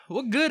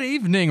Well, good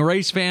evening,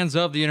 race fans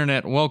of the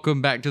internet. Welcome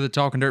back to the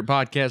Talking Dirt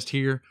Podcast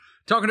here.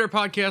 Talking Dirt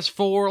Podcast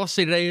for, let's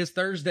see, today is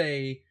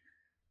Thursday,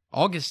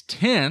 August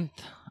 10th.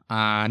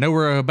 I know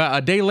we're about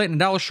a day late and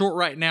a dollar short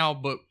right now,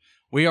 but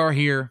we are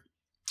here.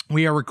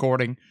 We are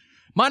recording.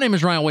 My name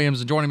is Ryan Williams,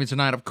 and joining me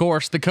tonight, of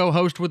course, the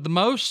co-host with the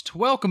most.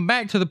 Welcome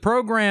back to the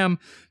program,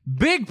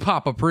 Big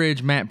Papa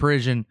Pridge, Matt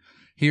Pridgeon,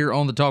 here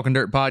on the Talking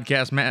Dirt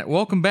Podcast. Matt,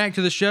 welcome back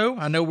to the show.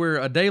 I know we're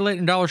a day late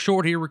and a dollar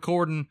short here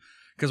recording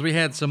because we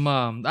had some,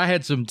 I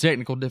had some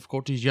technical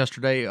difficulties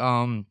yesterday.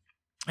 I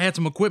had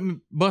some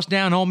equipment bust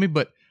down on me,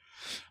 but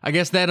I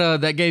guess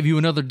that gave you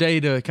another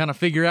day to kind of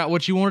figure out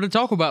what you wanted to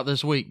talk about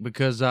this week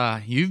because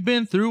you've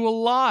been through a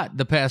lot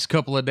the past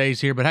couple of days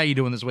here. But how you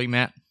doing this week,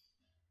 Matt?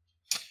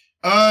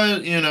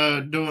 Doing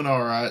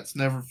all right. It's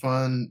never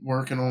fun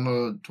working on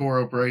a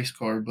tore-up race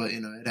car, but,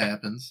 it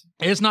happens.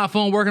 It's not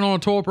fun working on a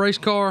tore-up race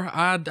car.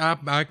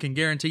 I can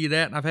guarantee you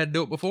that. I've had to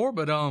do it before,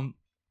 but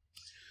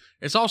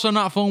it's also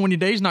not fun when your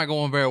day's not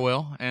going very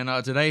well. And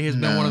today has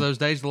been one of those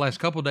days. The last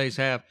couple of days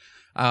have.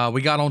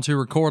 We got on to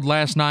record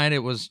last night.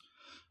 It was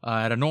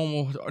at a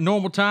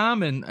normal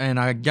time, and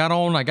I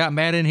got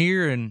Matt in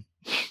here, and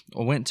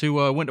I went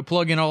to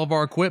plug in all of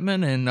our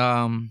equipment,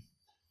 and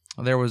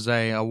there was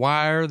a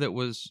wire that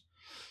was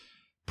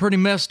pretty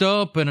messed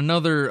up, and an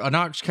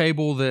aux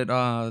cable that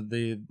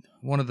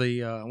one of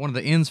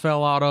the ends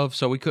fell out of,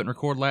 so we couldn't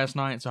record last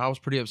night. So I was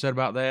pretty upset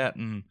about that,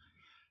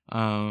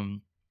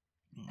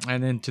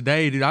 and then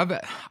today, dude, I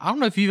don't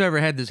know if you've ever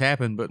had this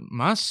happen, but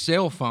my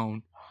cell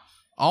phone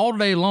all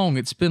day long,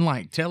 it's been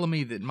like telling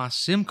me that my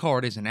SIM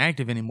card isn't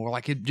active anymore.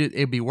 Like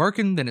it'd be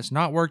working, then it's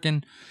not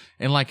working,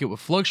 and like it would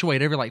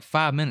fluctuate every like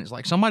 5 minutes.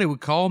 Like somebody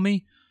would call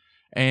me,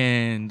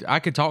 and I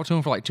could talk to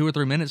him for like 2 or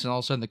 3 minutes, and all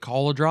of a sudden the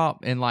call will drop,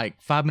 and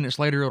like 5 minutes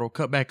later it'll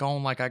cut back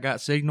on like I got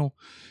signal,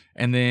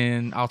 and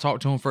then I'll talk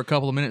to him for a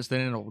couple of minutes,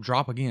 then it'll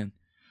drop again.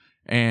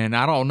 And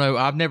I don't know,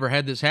 I've never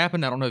had this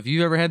happen. I don't know if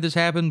you've ever had this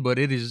happen, but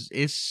it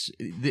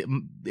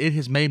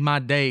has made my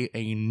day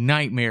a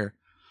nightmare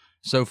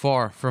so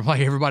far from like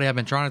everybody I've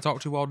been trying to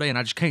talk to all day, and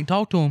I just can't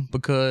talk to them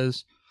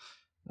because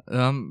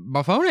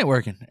my phone ain't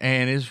working,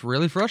 and it's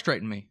really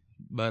frustrating me.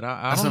 But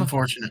That's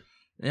unfortunate.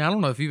 Yeah, I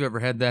don't know if you've ever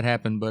had that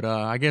happen, but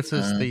I guess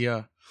it's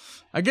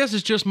I guess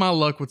it's just my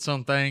luck with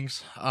some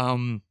things.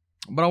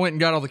 But I went and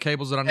got all the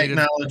cables that I needed.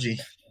 Technology.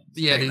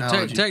 Yeah,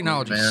 dude,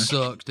 technology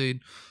sucks, dude.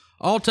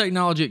 All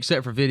technology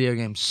except for video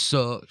games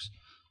sucks.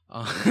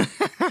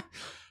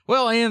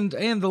 Well, and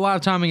the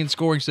live timing and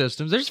scoring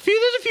systems. There's a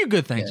few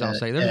good things, I'll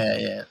say.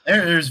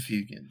 There's a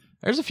few good.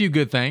 There's a few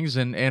good things,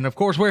 and of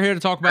course we're here to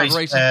talk about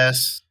racing.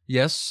 Pass.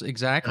 Yes,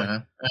 exactly.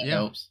 That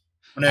helps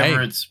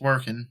whenever it's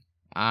working.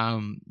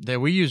 That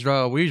we used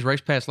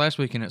Race Pass last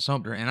weekend at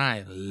Sumter, and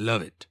I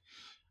love it.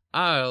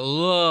 I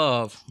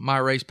love my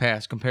Race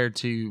Pass compared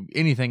to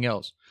anything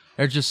else.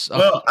 There's just so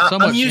much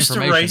I'm used to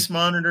information. Race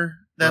Monitor.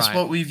 That's Right.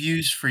 what we've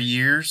used for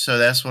years, so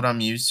that's what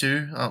I'm used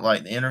to,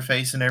 like the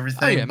interface and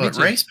everything. Oh, yeah, me but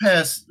too. Race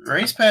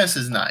Pass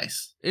is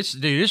nice.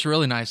 It's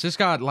really nice. It's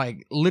got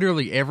like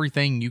literally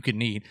everything you could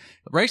need.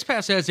 Race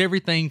Pass has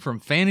everything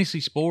from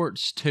fantasy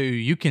sports to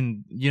you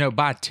can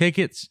buy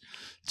tickets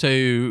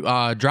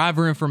to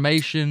driver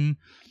information.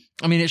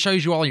 I mean, it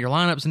shows you all your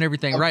lineups and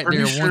everything right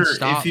there. Sure one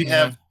stop.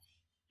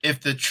 If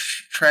the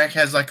track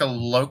has like a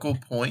local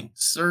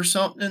points or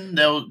something,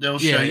 they'll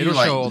show you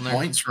like the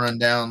points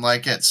rundown.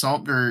 Like at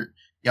Sumter,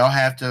 y'all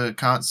have to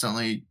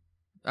constantly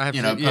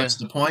post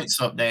the points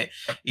update,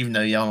 even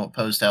though y'all don't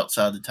post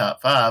outside the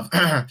top 5.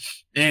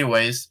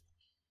 Anyways,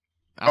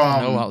 I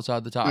don't know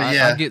outside the top.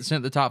 I get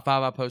sent the top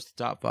 5. I post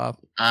the top 5.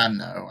 I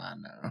know.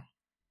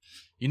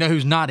 You know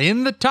who's not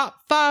in the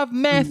top 5,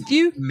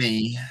 Matthew?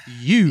 Me.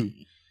 You.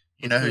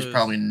 You know who's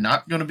probably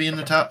not going to be in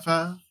the top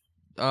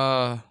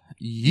 5?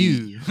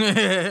 You.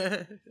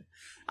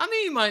 I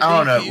mean, you might.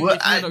 I don't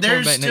know.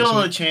 There's still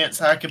a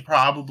chance I could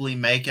probably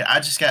make it. I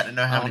just got to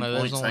know how many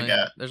points I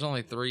got. There's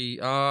only 3.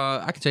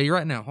 I can tell you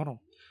right now. Hold on.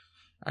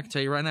 I can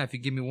tell you right now. If you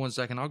give me 1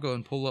 second, I'll go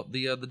and pull up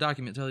the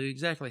document, tell you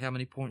exactly how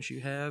many points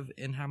you have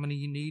and how many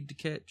you need to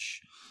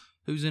catch.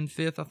 Who's in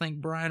 5th? I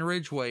think Brian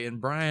Ridgway.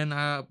 And Brian,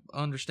 I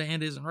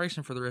understand, isn't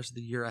racing for the rest of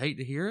the year. I hate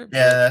to hear it.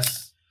 Yeah,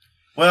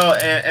 well,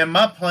 and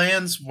my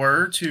plans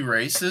were to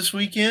race this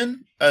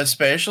weekend,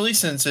 especially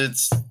since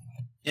it's,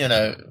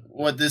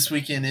 what this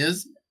weekend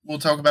is. We'll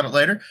talk about it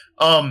later.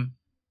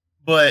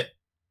 But,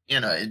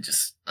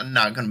 I'm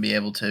not going to be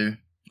able to.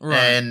 Right.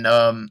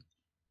 And,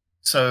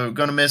 so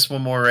going to miss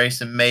one more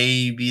race, and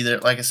maybe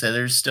like I said,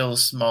 there's still a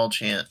small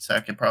chance I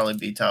could probably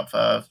be top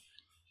 5.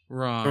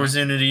 Right. Towards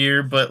the end of the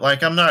year, but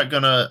like I'm not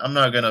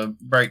gonna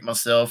break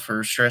myself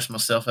or stress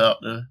myself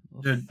out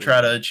to try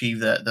to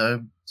achieve that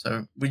though.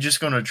 So we're just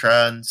gonna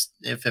try, and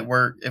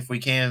if we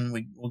can,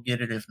 we'll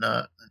get it. If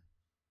not,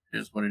 it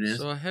is what it is.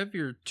 So I have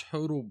your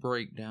total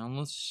breakdown.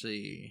 Let's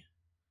see.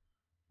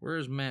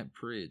 Where's Matt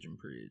Pridge and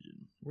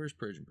Pridgeon? Where's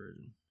Pridge and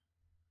Pridgeon?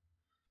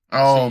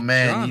 Oh see,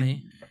 man,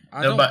 Johnny,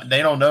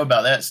 they don't know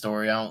about that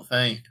story. I don't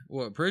think.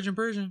 What, Pridge and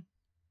Pridgeon?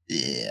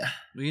 Yeah.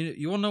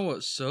 You want to know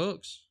what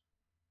sucks?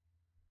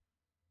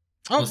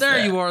 Oh, What's there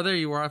that? you are. There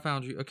you are. I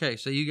found you. Okay,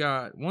 so you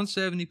got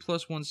 170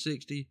 plus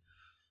 160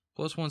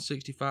 plus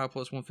 165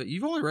 plus 150.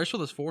 You've only raced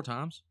with us 4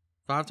 times?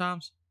 5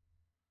 times?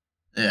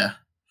 Yeah.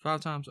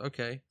 5 times?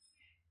 Okay.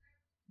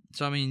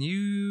 So, I mean,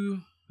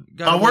 you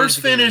got My a ways worst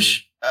to go.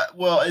 finish,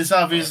 well, it's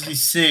obviously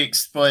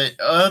 6th, but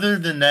other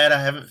than that,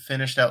 I haven't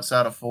finished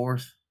outside of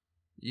 4th.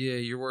 Yeah,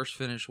 your worst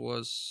finish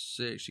was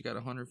 6. You got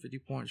 150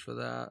 points for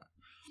that.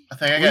 I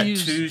think I got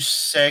 2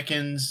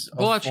 seconds of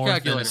Pull out your 4th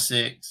and calculator.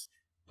 6th.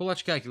 Pull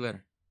out your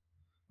calculator.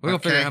 We're going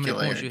to figure out how many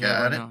points you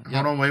have right now.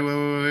 Hold on,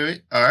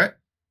 wait. All right.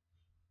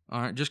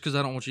 All right, just because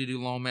I don't want you to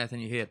do long math in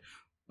your head.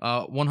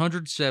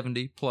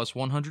 170 plus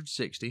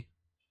 160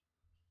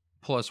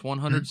 plus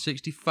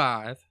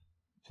 165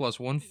 plus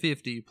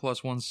 150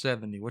 plus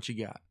 170. What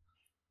you got?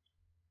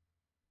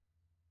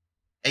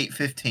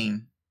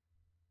 815.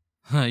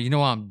 You know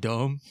why I'm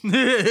dumb?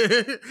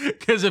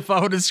 Because if I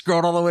would have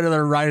scrolled all the way to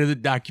the right of the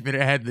document,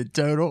 it had the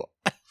total.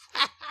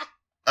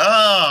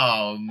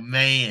 Oh,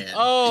 man.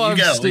 Oh, you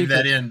got to leave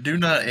stupid. that in. Do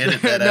not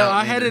edit that out. No,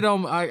 I had it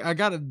on. I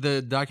got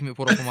the document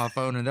pulled up on my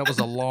phone, and that was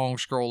a long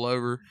scroll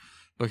over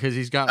because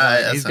he's got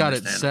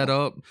it set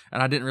up,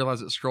 and I didn't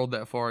realize it scrolled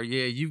that far.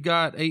 Yeah, you've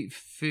got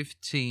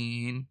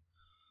 815.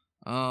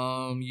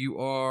 You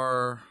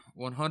are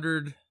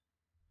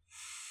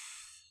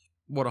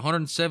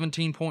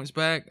 117 points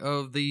back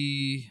of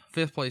the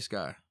 5th place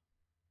guy,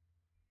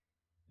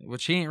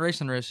 which he ain't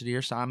racing the rest of the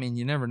year. So I mean,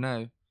 you never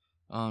know.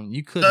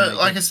 You could. So,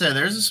 like I said,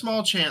 there's a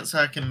small chance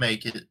I can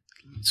make it,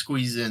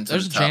 squeeze into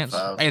the top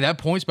 5. Hey, that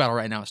points battle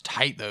right now is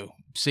tight though.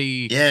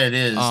 See, yeah, it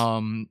is.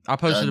 I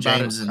posted about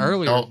James it and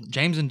earlier. Dalton.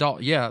 James and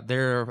Dalton, yeah,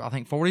 they're I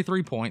think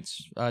 43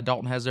 points.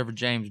 Dalton has over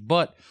James,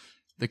 but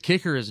the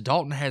kicker is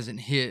Dalton hasn't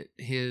hit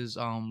his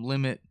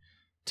limit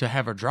to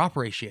have a drop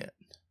race yet.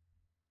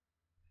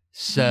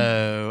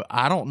 So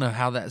I don't know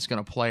how that's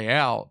going to play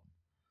out.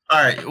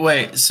 All right,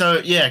 wait.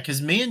 So, yeah,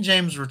 because me and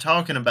James were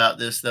talking about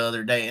this the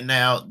other day, and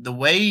now the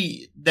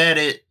way that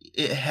it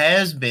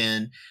has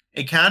been,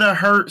 it kind of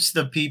hurts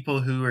the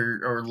people who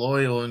are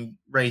loyal and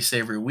race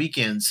every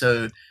weekend.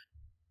 So,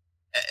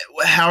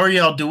 how are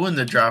y'all doing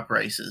the drop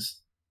races?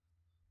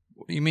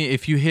 What do you mean?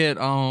 If you hit,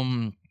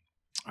 it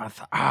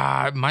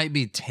might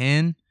be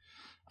 10.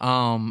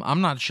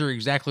 I'm not sure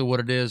exactly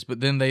what it is, but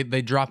then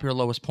they drop your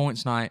lowest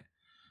points night.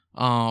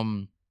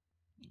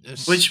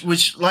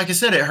 Which, like I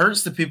said, it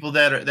hurts the people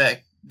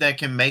that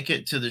can make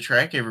it to the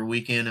track every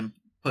weekend and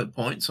put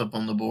points up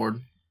on the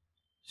board.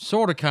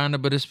 Sort of, kind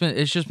of, but it's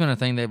just been a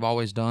thing they've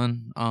always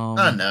done.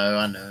 I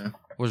know.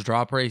 Was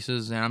drop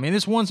races, and I mean,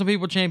 it's won some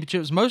people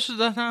championships most of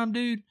the time,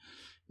 dude.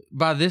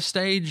 By this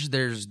stage,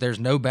 there's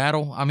no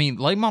battle. I mean,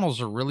 late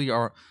models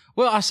are.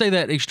 Well, I say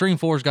that Extreme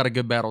 4's got a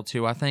good battle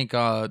too. I think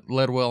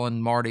Ledwell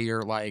and Marty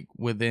are like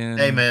within.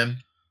 Hey man.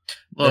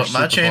 Look,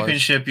 my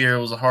championship year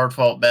was a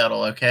hard-fought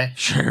battle, okay?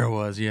 Sure it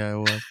was. Yeah, it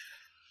was.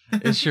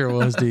 It sure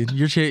was, dude.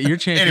 Your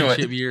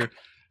championship year...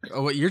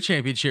 your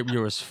championship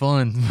year was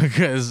fun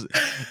because...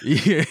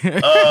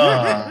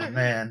 Oh,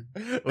 man.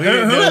 Who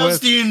else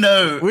do you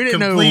know we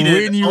didn't know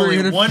when you were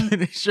going to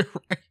finish your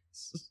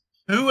race?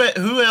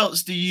 Who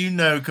else do you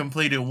know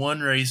completed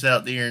one race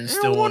out there and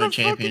still won a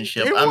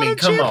championship? I mean,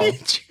 come on.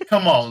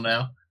 Come on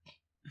now.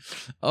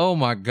 Oh,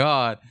 my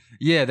God.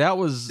 Yeah, that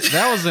was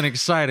an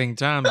exciting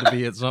time to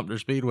be at Sumter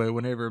Speedway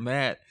whenever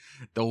Matt,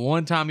 the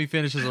one time he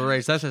finishes a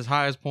race, that's his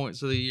highest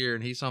points of the year,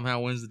 and he somehow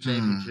wins the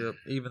championship,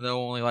 even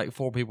though only like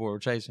 4 people were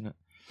chasing it.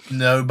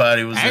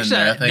 Nobody was in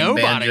there. I think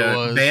nobody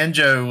was.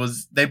 Banjo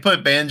was. They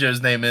put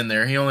Banjo's name in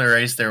there. He only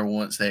raced there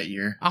once that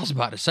year. I was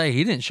about to say,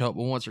 he didn't show up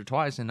but once or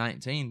twice in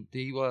 19.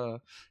 He run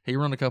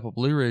a couple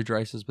Blue Ridge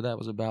races, but that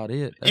was about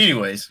it.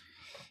 Anyways,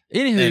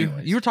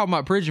 you were talking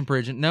about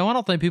Pridgeon. No, I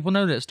don't think people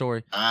know that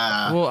story.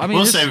 Well, I mean,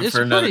 we'll save it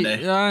for another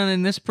day.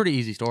 And it's a pretty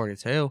easy story to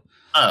tell.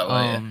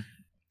 Well,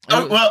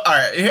 all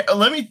right. Here,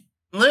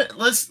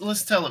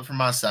 let's tell it from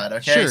my side,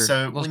 okay? Sure,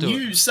 so when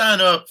you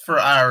sign up for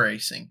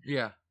iRacing,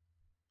 yeah,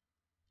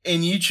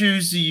 and you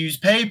choose to use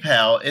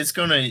PayPal, it's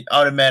going to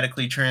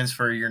automatically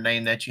transfer your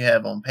name that you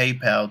have on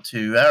PayPal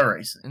to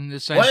iRacing. And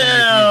the same thing if you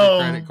use your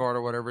credit card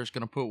or whatever, it's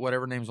going to put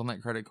whatever name's on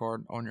that credit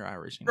card on your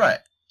iRacing. Right.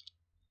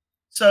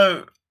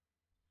 So,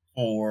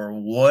 for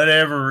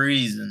whatever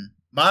reason,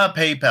 my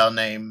PayPal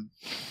name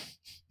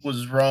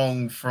was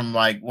wrong from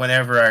like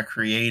whenever I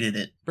created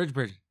it. Bridge.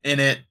 And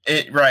it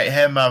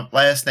had my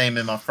last name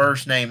in my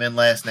first name and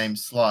last name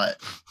slot.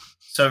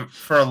 So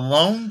for a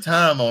long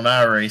time on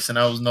iRacing,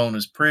 I was known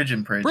as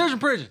Pridgeon.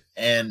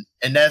 And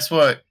that's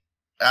what,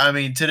 I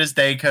mean, to this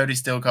day, Cody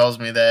still calls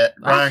me that.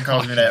 Ryan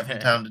calls me that from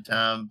time to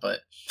time, but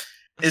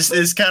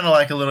it's kind of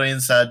like a little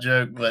inside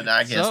joke, but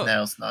I guess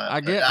now it's not.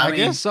 I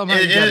guess somehow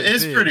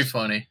it's pretty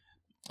funny.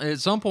 At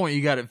some point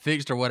you got it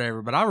fixed or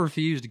whatever, but I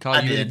refuse to call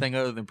you anything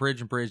other than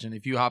Pridgeon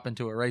if you hop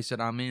into a race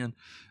that I'm in.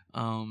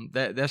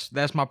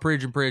 That's my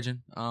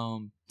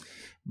Pridgeon.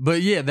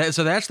 But yeah, that's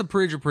the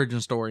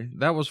Pridgeon story.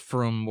 That was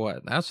from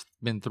what? That's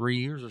been 3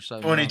 years or so.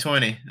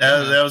 2020.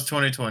 That was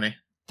 2020.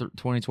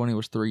 2020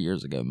 was 3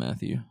 years ago,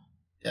 Matthew.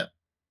 Yep.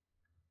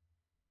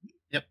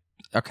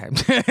 Okay.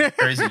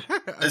 Crazy.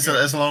 That's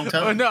a long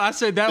time. Oh, no, I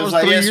said that was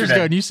like 3 years yesterday.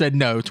 ago, and you said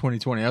no,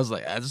 2020. I was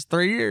like, that's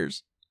 3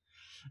 years.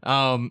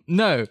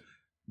 No.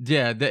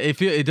 Yeah,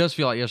 it does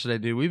feel like yesterday,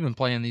 dude. We've been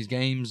playing these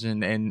games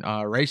and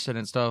racing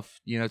and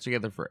stuff,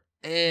 together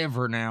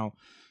forever now.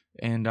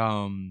 And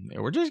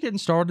we're just getting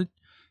started.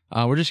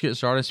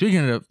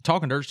 Speaking of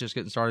Talking Dirt's just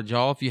getting started,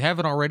 y'all. If you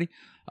haven't already,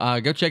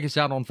 go check us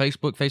out on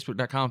Facebook,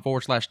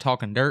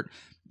 facebook.com/Talking Dirt.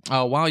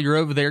 While you're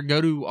over there,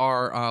 go to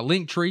our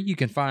link tree. You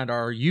can find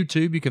our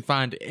YouTube. You can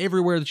find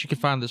everywhere that you can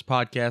find this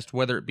podcast,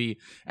 whether it be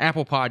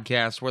Apple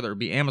Podcasts, whether it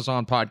be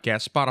Amazon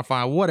Podcasts,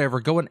 Spotify, whatever.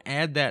 Go and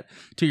add that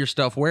to your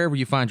stuff wherever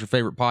you find your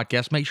favorite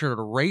podcast. Make sure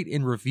to rate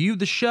and review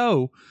the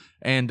show.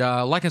 And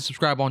like and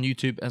subscribe on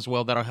YouTube as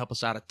well. That'll help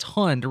us out a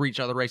ton to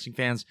reach other racing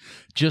fans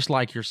just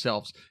like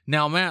yourselves.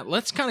 Now, Matt,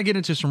 let's kind of get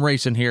into some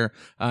racing here.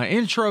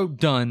 Intro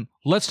done.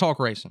 Let's talk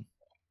racing.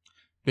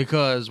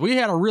 Because we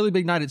had a really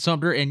big night at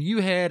Sumter, and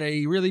you had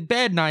a really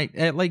bad night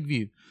at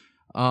Lakeview.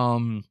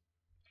 And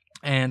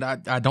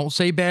I don't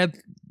say bad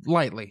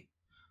lightly.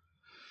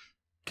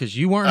 Because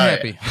you weren't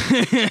happy.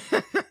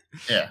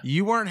 Yeah.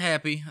 You weren't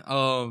happy.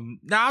 Now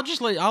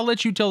I'll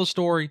let you tell the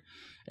story.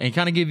 And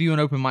kind of give you an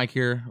open mic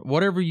here,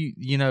 whatever you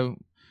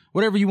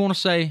want to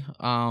say,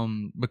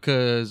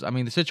 because I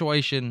mean the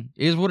situation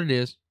is what it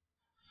is.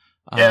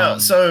 Yeah.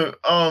 So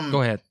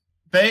go ahead.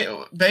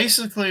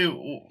 Basically,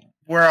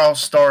 where I'll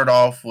start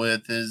off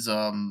with is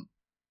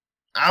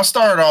I'll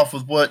start off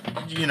with what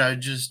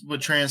just what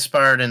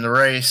transpired in the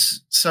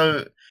race.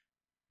 So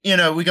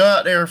we go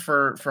out there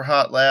for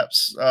hot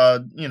laps.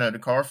 The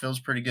car feels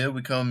pretty good.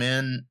 We come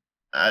in,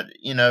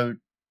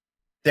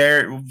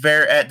 they're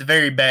very at the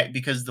very back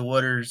because the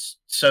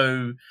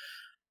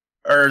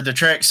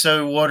track's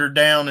so watered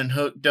down and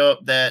hooked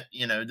up that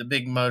the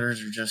big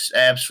motors are just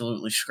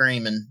absolutely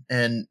screaming,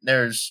 and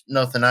there's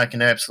nothing I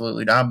can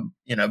I'm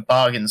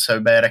bogging so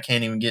bad I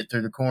can't even get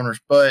through the corners.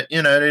 But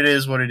it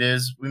is what it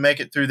is. We make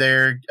it through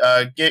there,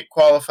 get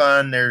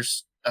qualifying.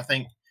 There's I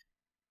think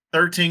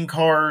 13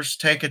 cars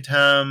take a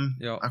time.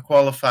 Yep. I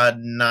qualified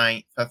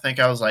 9th. I think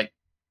I was like.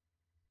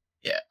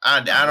 Yeah, I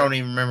don't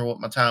even remember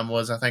what my time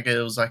was. I think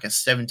it was like a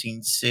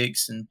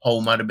 17.6, and pole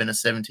might have been a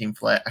 17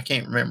 flat. I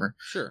can't remember.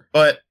 Sure.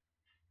 But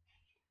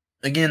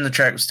again, the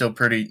track was still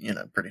pretty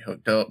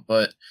hooked up.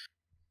 But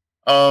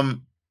so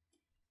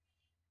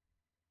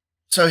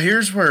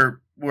here's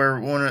where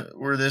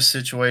this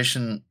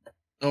situation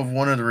of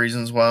one of the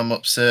reasons why I'm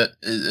upset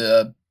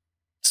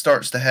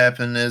starts to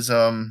happen is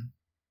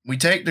we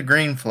take the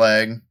green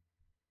flag.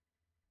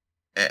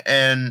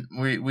 And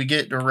we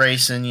get to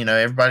racing,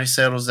 everybody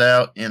settles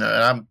out, and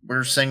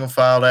we're single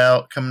filed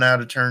out, coming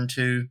out of turn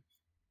 2.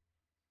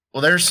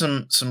 Well, there's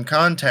some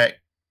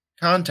contact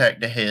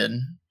ahead,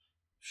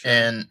 sure.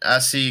 And I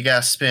see you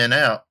guys spin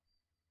out,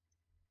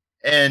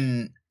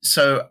 and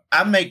so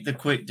I make the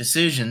quick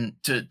decision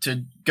to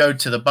go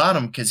to the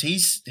bottom because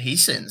he's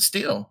sitting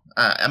still.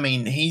 I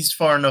mean, he's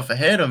far enough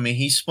ahead of me.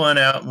 He spun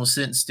out and was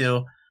sitting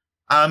still.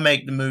 I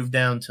make the move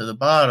down to the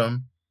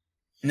bottom,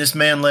 and this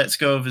man lets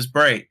go of his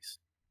brakes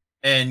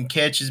and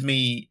catches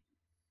me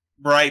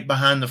right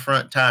behind the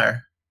front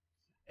tire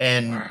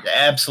and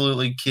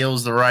absolutely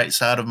kills the right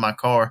side of my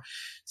car.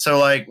 So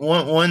like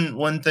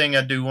one thing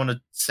I do want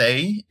to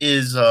say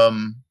is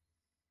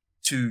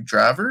to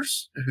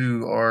drivers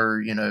who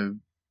are,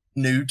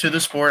 new to the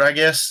sport, I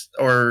guess,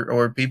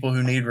 or people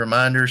who need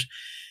reminders.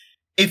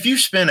 If you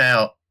spin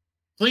out,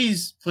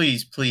 please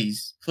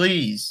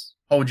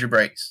hold your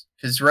brakes,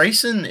 because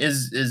racing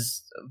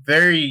is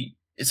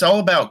it's all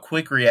about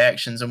quick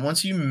reactions, and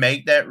once you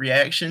make that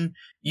reaction,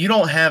 you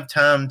don't have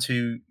time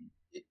to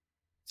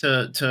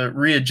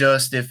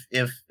readjust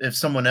if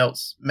someone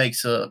else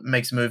makes a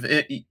move.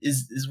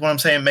 Is what I'm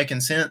saying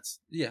making sense?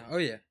 Yeah. Oh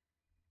yeah.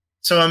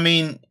 So I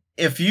mean,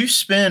 if you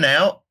spin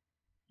out,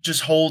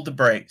 just hold the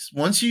brakes.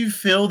 Once you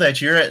feel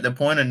that you're at the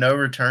point of no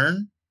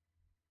return,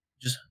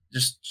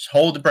 just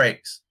hold the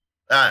brakes.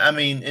 I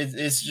mean,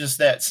 it's just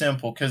that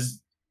simple, because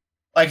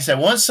like I said,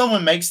 once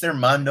someone makes their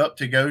mind up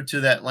to go to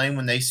that lane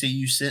when they see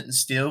you sitting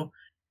still,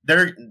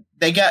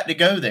 they got to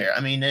go there.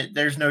 I mean,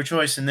 there's no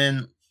choice. And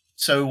then,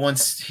 so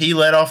once he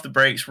let off the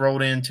brakes,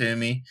 rolled into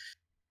me,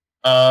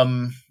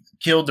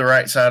 killed the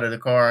right side of the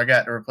car. I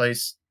got to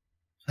replace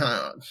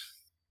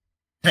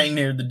hang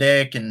near the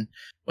deck, and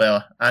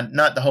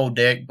not the whole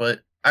deck, but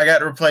I got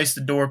to replace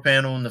the door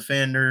panel and the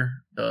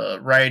fender, the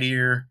right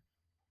ear.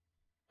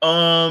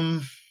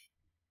 One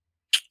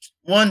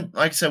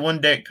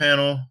deck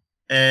panel,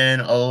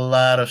 and a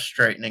lot of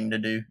straightening to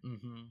do.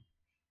 Mm-hmm.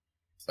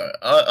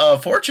 So,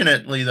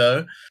 fortunately,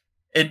 though,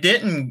 it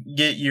didn't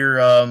get your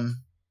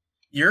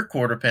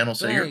quarter panel,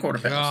 so your quarter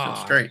panel's still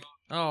straight.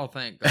 Oh,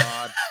 thank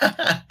God!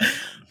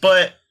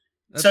 But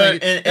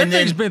that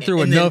thing's been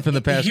through enough in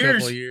the past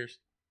couple of years.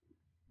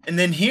 And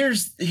then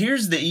here's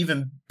the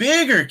even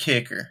bigger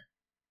kicker.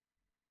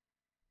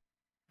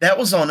 That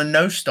was on a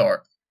no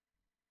start.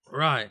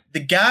 Right. The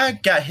guy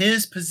got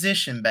his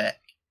position back.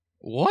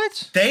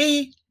 What?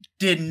 They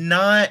did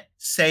not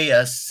say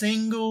a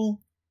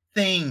single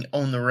thing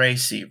on the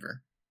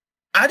receiver.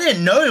 I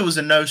didn't know it was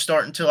a no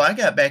start until I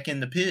got back in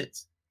the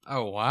pits.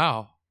 Oh,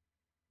 wow.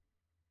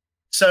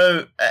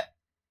 So,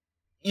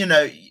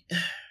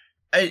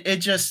 it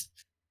just,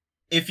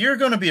 if you're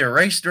going to be a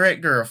race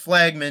director or a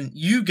flagman,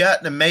 you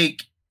got to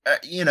make,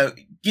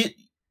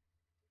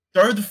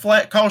 throw the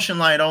flat caution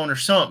light on or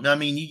something. I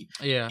mean,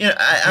 we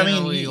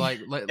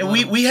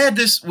had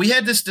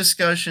this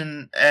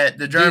discussion at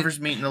the drivers'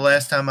 meeting the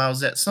last time I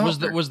was at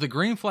Sumter. Was the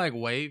green flag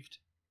waved?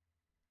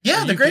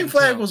 Yeah, the green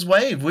flag was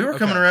waved. We were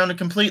coming around to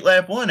complete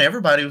lap 1.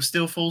 Everybody was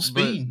still full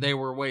speed. But they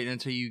were waiting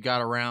until you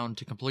got around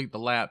to complete the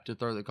lap to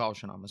throw the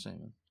caution, I'm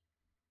assuming.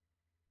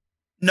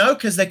 No,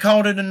 because they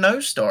called it a no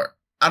start.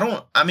 I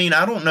don't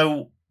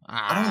know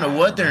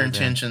what their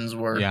intentions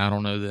were. Yeah, I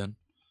don't know then.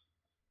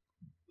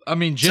 I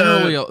mean,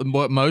 generally,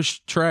 what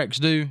most tracks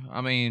do,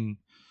 I mean,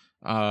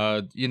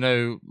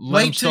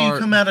 wait till you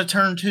come out of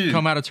turn 2.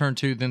 Come out of turn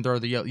 2, then throw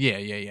the yellow.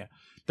 Yeah.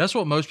 That's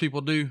what most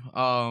people do.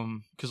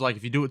 Because like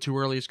if you do it too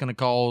early, it's going to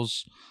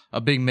cause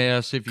a big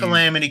mess. If you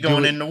calamity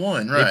going into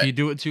 1, right? If you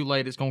do it too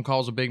late, it's going to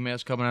cause a big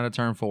mess coming out of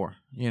turn 4.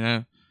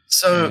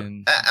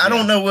 So I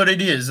don't know what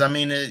it is. I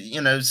mean,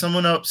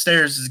 someone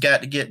upstairs has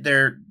got to get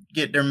their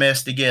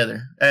mess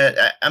together.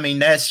 I mean,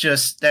 that's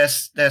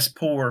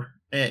poor.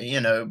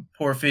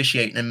 Poor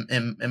officiating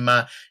in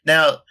my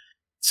now.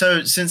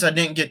 So since I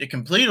didn't get to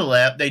complete a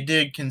lap, they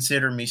did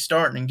consider me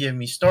starting and give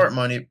me start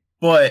money,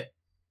 but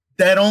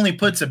that only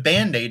puts a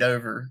Band-Aid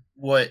over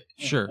what.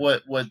 Sure.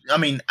 What I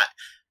mean,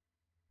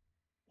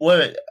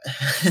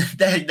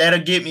 that'll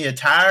get me a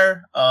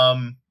tire.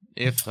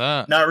 If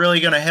that, not really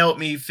going to help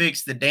me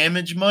fix the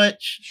damage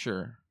much.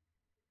 Sure.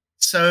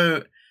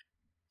 So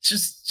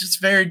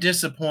just very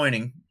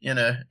disappointing,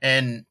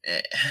 and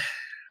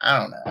I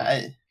don't know.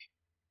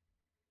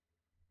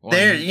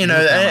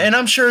 And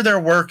I'm sure they're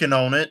working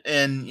on it,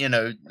 and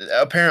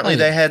apparently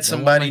they had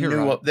somebody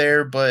new up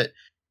there, but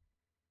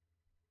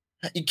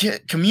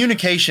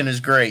communication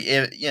is great.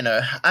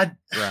 I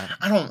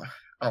don't know.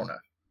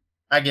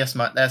 I guess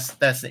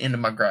that's the end of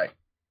my gripe.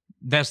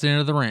 That's the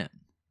end of the rant.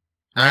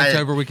 Rant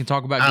over. We can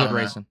talk about good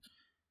racing.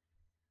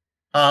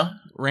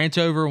 Rant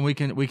over, and we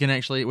can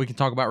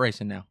talk about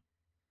racing now.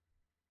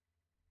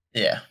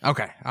 Yeah.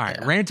 Okay. All right.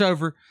 Yeah. Rant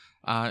over.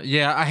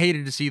 I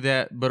hated to see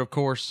that, but of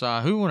course,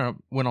 who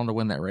went on to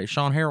win that race?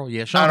 Sean Harrell.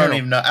 Yeah, Sean. I don't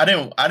even know. I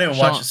didn't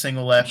watch a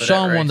single lap of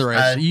Sean that race. Won the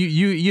race.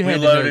 You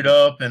had we loaded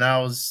up, and I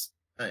was.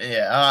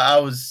 I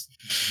was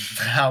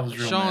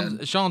real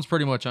mad. Sean's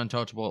pretty much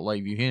untouchable at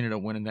Lakeview. He ended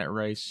up winning that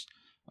race.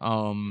 He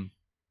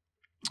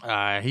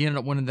ended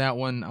up winning that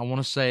one. I want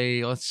to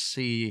say, let's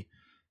see,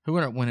 who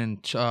ended up winning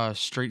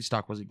street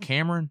stock? Was it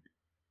Cameron?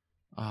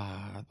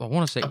 I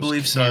want to say it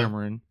was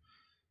Cameron.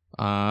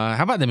 So.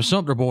 How about them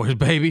Sumter boys,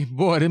 baby?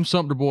 Boy, them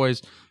Sumter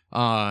boys.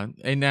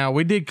 And now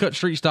we did cut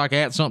street stock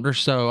at Sumter,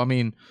 so I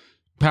mean,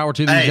 power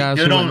to these guys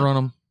who wouldn't run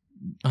them.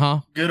 Huh?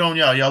 Good on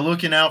y'all. Y'all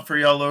looking out for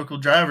y'all local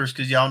drivers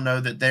because y'all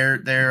know that they're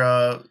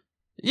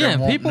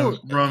people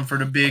run for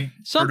the big.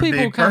 Some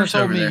people kind of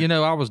told me,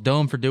 I was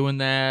dumb for doing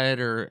that,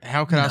 or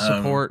how could I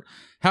support?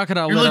 How could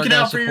I let our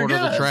guys support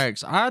other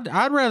tracks?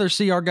 I'd rather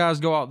see our guys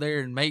go out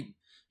there and make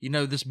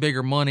this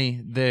bigger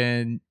money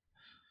than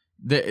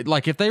that.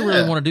 Like if they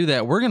really want to do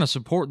that, we're going to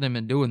support them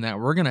in doing that.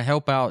 We're going to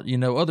help out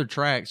other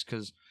tracks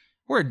because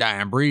we're a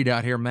dying breed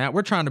out here, Matt.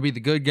 We're trying to be the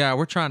good guy.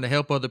 We're trying to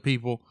help other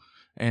people.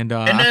 And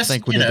I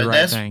think we did the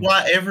right thing. That's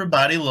why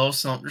everybody loves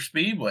Sumter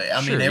Speedway.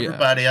 I mean,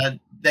 everybody. Yeah.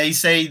 They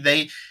say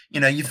they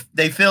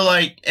feel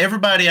like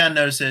everybody I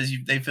know says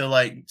they feel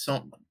like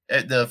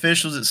the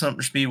officials at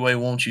Sumter Speedway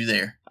want you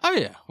there. Oh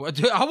yeah, well,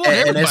 I want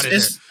everybody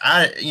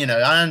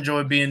there. I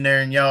enjoy being there,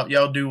 and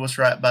y'all do what's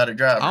right by the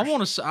drivers. I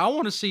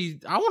want to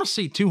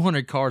see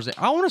 200 cars.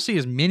 I want to see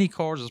as many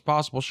cars as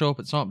possible show up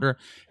at Sumter,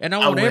 and I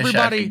want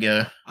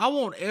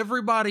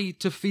everybody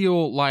to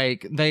feel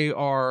like they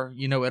are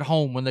at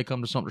home when they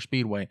come to Sumter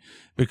Speedway,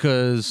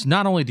 because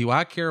not only do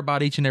I care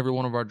about each and every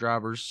one of our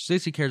drivers,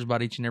 Sissy cares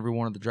about each and every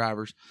one of the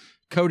drivers.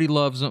 Cody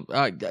loves them.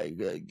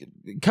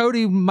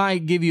 Cody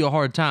might give you a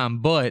hard time,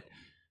 but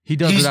he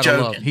does it out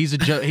of love. He's a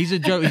joke. He's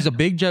a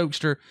big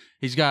jokester.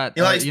 He's got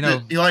he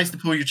likes to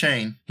pull your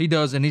chain. He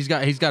does, and he's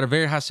got a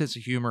very high sense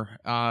of humor.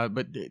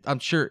 But I'm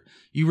sure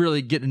you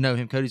really get to know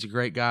him. Cody's a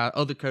great guy.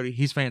 Other Cody,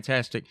 he's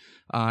fantastic.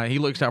 He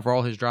looks out for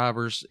all his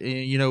drivers.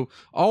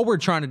 All we're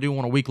trying to do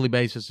on a weekly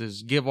basis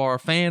is give our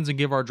fans and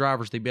give our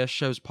drivers the best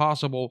shows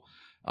possible.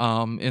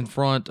 In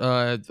front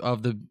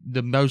of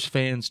the most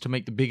fans to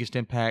make the biggest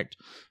impact,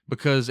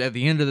 because at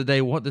the end of the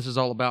day, what this is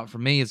all about for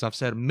me, as I've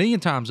said a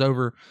million times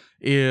over,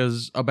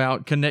 is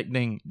about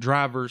connecting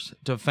drivers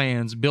to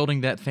fans,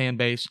 building that fan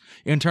base,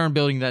 in turn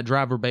building that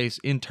driver base,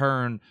 in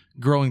turn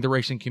growing the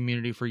racing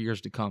community for years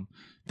to come.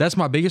 That's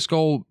my biggest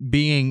goal,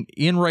 being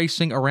in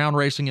racing, around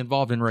racing,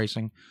 involved in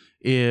racing,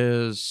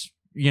 is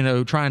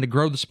trying to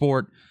grow the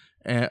sport,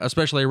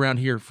 especially around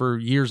here, for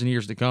years and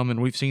years to come.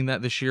 And we've seen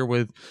that this year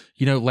with,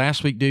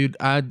 last week, dude,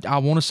 I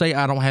want to say,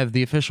 I don't have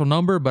the official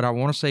number, but I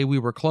want to say we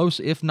were close,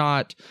 if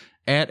not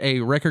at a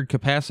record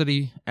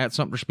capacity at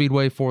Sumter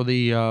Speedway for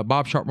the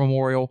Bob Sharp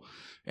Memorial.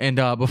 And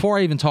before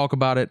I even talk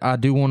about it, I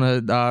do want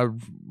to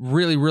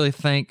really, really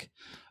thank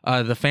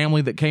the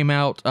family that came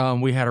out.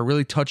 We had a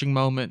really touching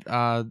moment.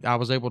 I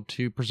was able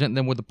to present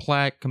them with a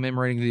plaque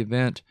commemorating the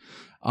event.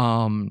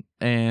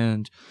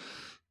 And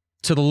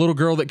to the little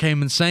girl that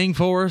came and sang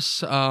for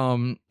us,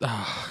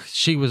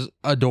 she was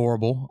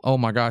adorable. Oh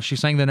my gosh, she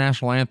sang the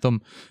national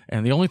anthem.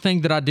 And the only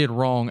thing that I did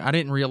wrong, I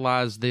didn't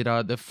realize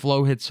that the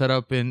Flo had set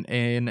up in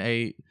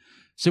a...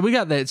 So we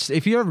got that.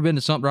 If you've ever been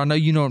to Sumter, I know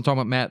you know what I'm talking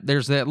about, Matt.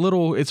 There's that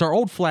little, it's our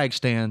old flag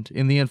stand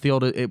in the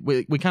infield.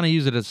 We kind of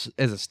use it as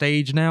a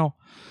stage now.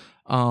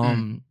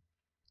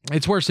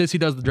 It's where Sissy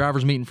does the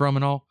driver's meeting from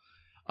and all.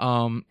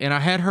 And I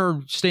had her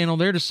stand on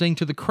there to sing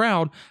to the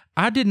crowd.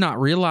 I did not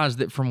realize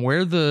that from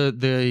where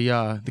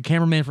the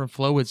cameraman from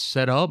Flo had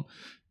set up,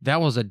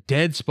 that was a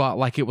dead spot,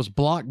 like it was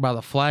blocked by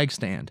the flag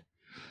stand.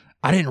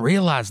 I didn't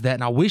realize that,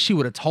 and I wish he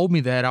would have told me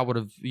that. I would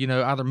have,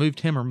 either moved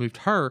him or moved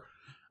her.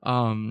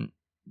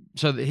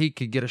 So that he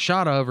could get a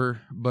shot of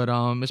her.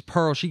 But Miss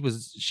Pearl,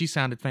 she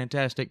sounded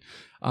fantastic.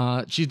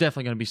 She's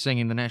definitely going to be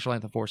singing the national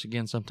anthem for us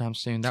again sometime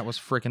soon. That was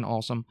freaking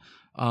awesome.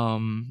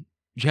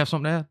 Did you have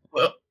something to add?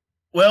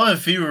 Well,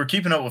 if you were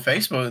keeping up with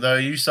Facebook, though,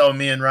 you saw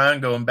me and Ryan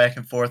going back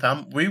and forth.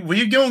 We're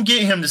going to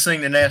get him to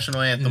sing the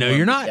national anthem. No,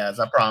 you're not. Guys,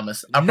 I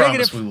promise.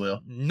 Promise we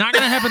will. Not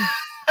going to happen.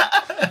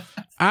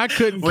 I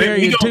couldn't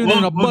carry a tune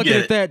in a bucket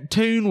if that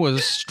tune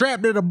was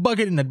strapped in a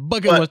bucket and the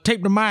bucket was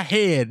taped to my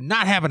head.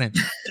 Not happening.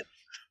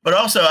 But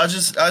also, I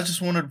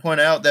just wanted to point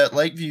out that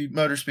Lakeview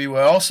Motor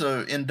Speedway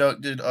also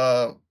inducted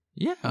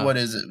what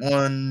is it?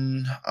 I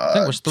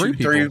think it was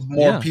three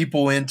more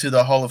people into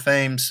the Hall of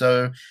Fame,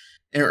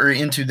 or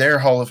into their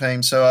Hall of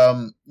Fame. So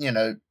a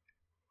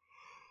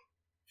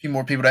few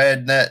more people to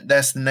add.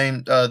 That's the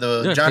name,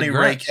 Johnny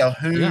Ray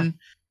Calhoun,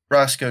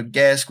 Roscoe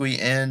Gasquey,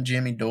 and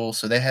Jimmy Doyle.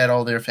 So they had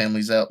all their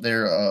families out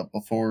there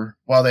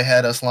while they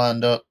had us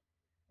lined up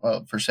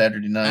for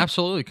Saturday night.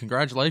 Absolutely,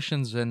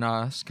 congratulations, and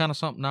it's kind of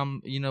something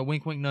I'm,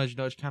 wink, wink, nudge,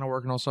 nudge, kind of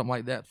working on something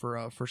like that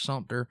for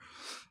Sumter,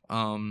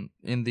 in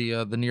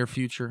the near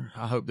future.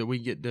 I hope that we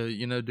get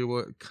to do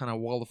a kind of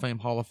Wall of Fame,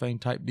 Hall of Fame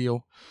type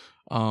deal.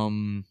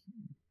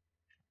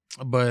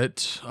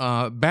 But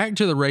back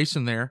to the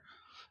racing there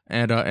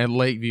at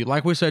Lakeview.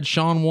 Like we said,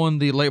 Sean won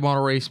the late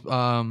model race.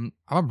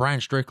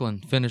 Brian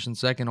Strickland finishing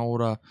second.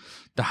 The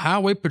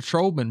Highway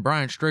Patrolman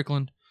Brian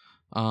Strickland.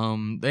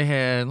 They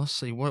had, let's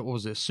see, what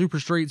was it? Super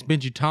Streets,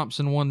 Benji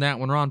Thompson won that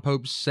one. Ron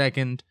Pope's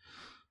second.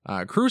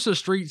 Cruza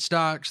Street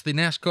Stocks, the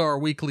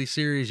NASCAR Weekly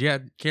Series. Yeah,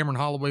 Cameron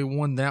Holloway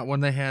won that one.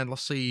 They had,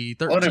 let's see,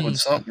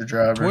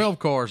 12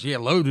 cars. Yeah,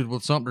 loaded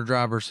with Sumter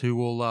drivers who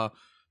will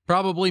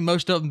probably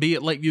most of them be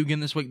at Lakeview again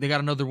this week. They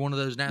got another one of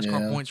those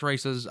NASCAR points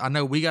races. I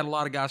know we got a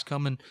lot of guys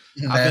coming.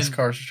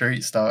 NASCAR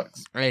Street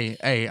Stocks.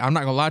 Hey, I'm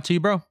not going to lie to you,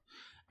 bro.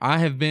 I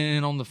have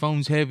been on the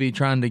phones heavy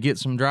trying to get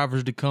some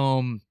drivers to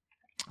come.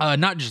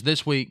 Not just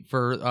this week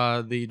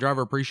for the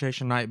driver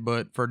appreciation night,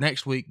 but for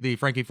next week, the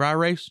Frankie Fry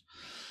race.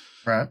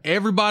 Right.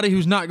 Everybody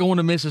who's not going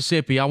to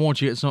Mississippi, I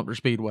want you at Sumter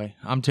Speedway.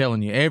 I'm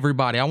telling you,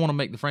 everybody. I want to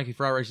make the Frankie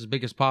Fry race as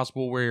big as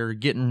possible. We're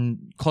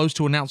getting close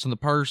to announcing the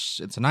purse.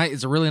 It's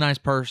a really nice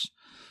purse.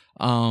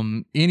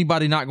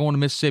 Anybody not going to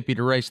Mississippi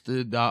to race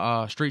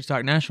the Street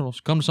Stock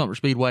Nationals, come to Sumter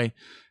Speedway,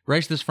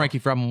 race this Frankie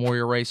Fry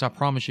Memorial race. I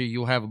promise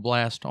you'll have a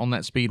blast on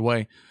that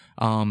speedway.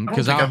 I don't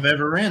think I've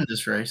ever ran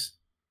this race.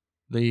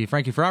 The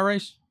Frankie Fry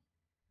race?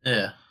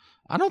 Yeah.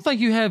 I don't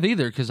think you have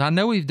either, because I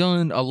know we've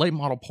done a late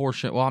model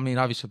portion. Well, I mean,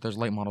 obviously there's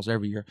late models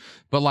every year,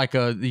 but like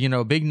a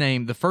big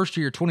name. The first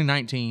year,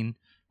 2019,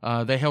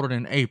 they held it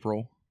in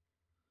April.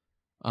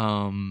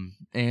 And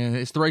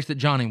it's the race that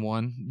Johnny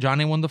won.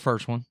 Johnny won the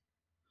first one.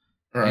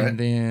 Right. And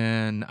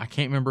then I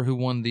can't remember who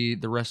won the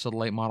rest of the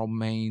late model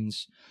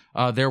mains.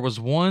 There was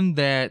one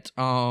that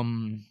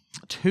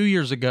 2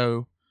 years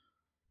ago,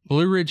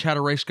 Blue Ridge had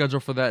a race schedule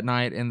for that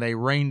night, and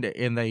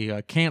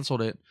they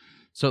canceled it.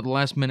 So at the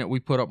last minute, we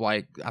put up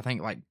I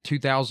think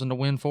 $2,000 to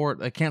win for it.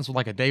 They canceled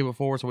a day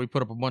before, so we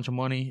put up a bunch of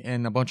money,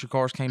 and a bunch of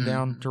cars came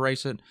down to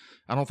race it.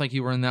 I don't think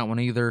you were in that one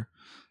either.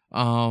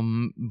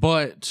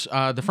 But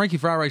the Frankie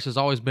Fry race has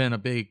always been a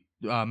big,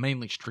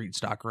 mainly street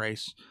stock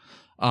race.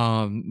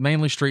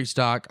 Mainly street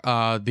stock.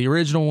 The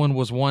original one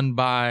was won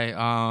by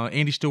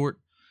Andy Stewart,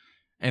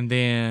 and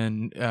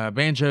then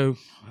Banjo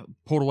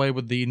pulled away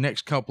with the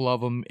next couple of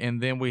them,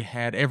 and then we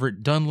had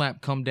Everett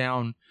Dunlap come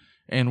down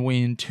and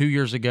win 2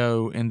 years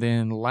ago, and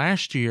then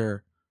last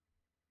year,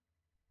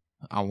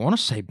 I want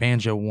to say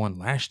Banjo won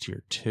last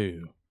year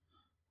too,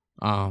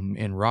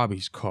 in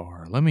Robbie's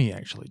car. Let me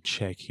actually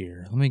check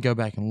here. Let me go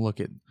back and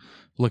look at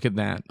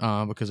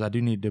that, because I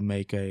do need to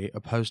make a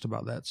post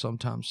about that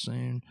sometime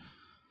soon.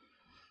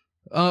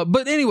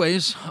 But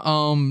anyways,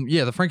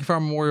 the Frankie Fry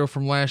Memorial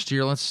from last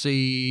year. Let's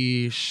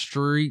see,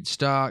 street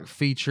stock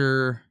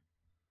feature.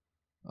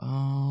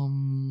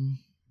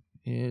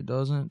 It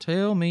doesn't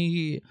tell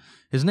me.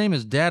 His name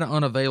is data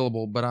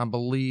unavailable, but I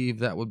believe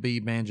that would be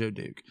Banjo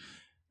Duke.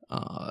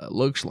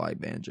 Looks like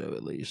Banjo,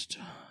 at least.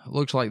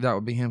 Looks like that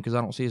would be him because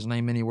I don't see his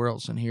name anywhere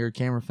else in here.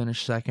 Cameron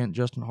finished second.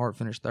 Justin Hart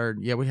finished third.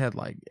 Yeah, we had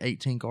like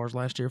 18 cars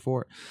last year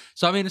for it.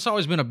 So, I mean, it's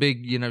always been a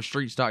big,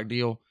 street stock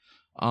deal.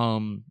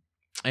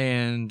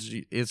 And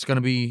it's going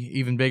to be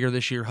even bigger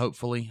this year,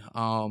 hopefully.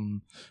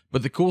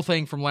 But the cool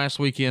thing from last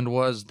weekend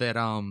was that,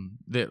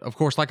 of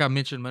course, like I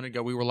mentioned a minute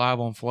ago, we were live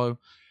on Flow.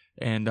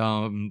 And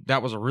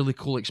that was a really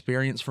cool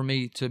experience for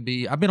me to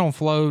be. I've been on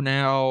Flow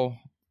now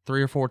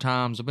 3 or 4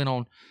 times. I've been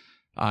on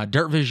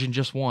Dirt Vision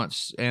just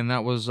once, and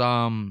that was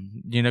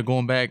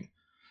going back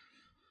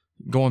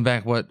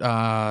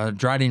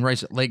Dryden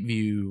race at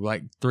Lakeview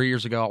like 3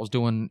 years ago. I was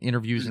doing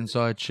interviews and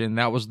such, and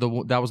that was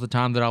the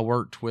time that I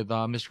worked with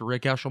Mr.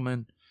 Rick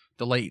Eshelman,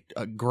 the late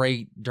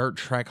great dirt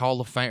track Hall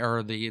of Fame,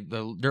 or the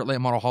Dirt Late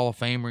Model Hall of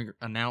Fame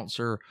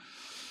announcer.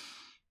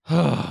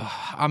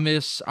 I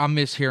miss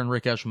hearing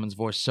Rick Eshelman's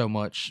voice so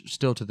much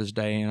still to this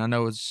day, and I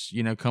know it's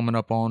coming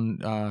up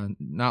on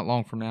not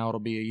long from now. It'll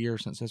be a year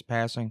since his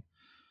passing.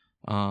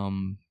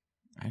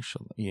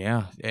 Actually,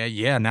 yeah.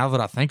 Now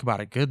that I think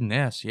about it,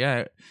 goodness,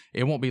 yeah,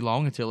 it won't be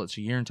long until it's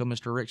a year until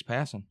Mr. Rick's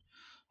passing.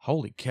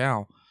 Holy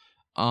cow!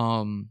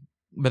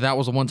 But that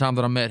was the one time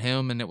that I met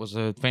him, and it was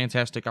a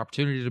fantastic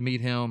opportunity to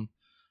meet him.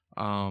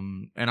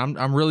 And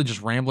I'm really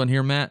just rambling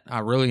here, Matt. I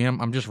really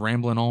am. I'm just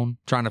rambling on,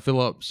 trying to fill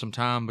up some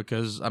time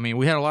because I mean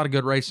we had a lot of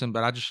good racing,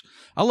 but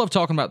I love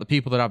talking about the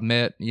people that I've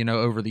met,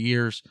 over the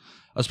years.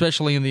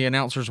 Especially in the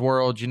announcers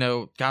world,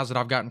 guys that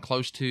I've gotten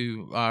close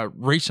to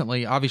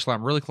recently. Obviously,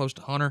 I'm really close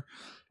to Hunter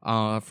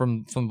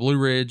from Blue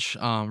Ridge.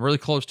 Really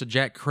close to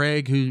Jack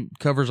Craig, who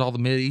covers all the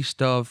Mid-East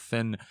stuff,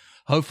 and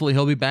hopefully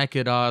he'll be back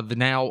at the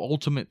now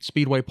Ultimate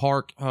Speedway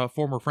Park,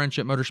 former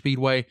Friendship Motor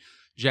Speedway.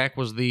 Jack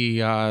was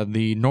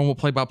the normal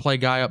play-by-play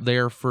guy up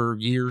there for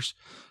years,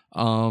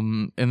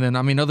 and then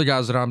I mean other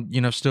guys that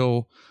I'm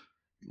still.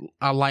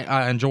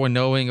 I enjoy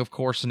knowing. Of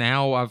course,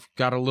 now I've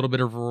got a little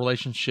bit of a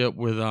relationship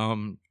with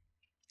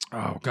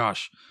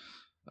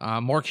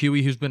Mark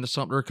Huey, who's been to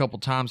Sumter a couple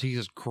times.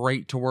 He's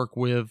great to work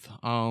with.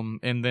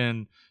 And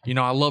then,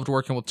 I loved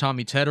working with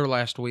Tommy Tedder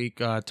last week.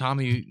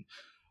 Tommy,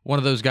 one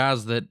of those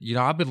guys that,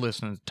 I've been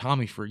listening to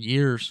Tommy for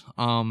years.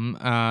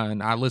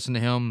 And I listened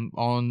to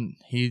him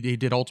he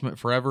did Ultimate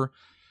Forever,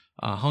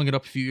 hung it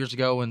up a few years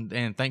ago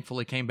and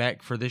thankfully came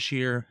back for this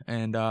year.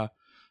 And,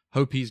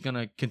 hope he's going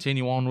to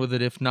continue on with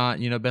it. If not,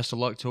 best of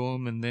luck to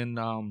him. And then,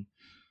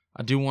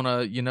 I do want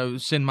to,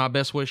 send my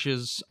best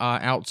wishes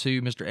out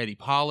to Mr. Eddie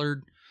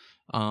Pollard.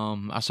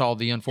 I saw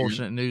the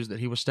unfortunate news that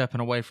he was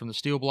stepping away from the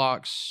steel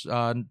blocks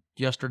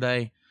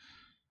yesterday.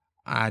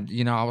 I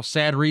was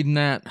sad reading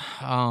that,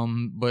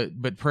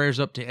 but prayers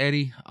up to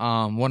Eddie,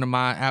 one of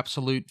my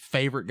absolute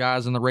favorite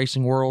guys in the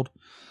racing world.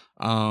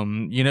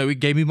 He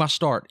gave me my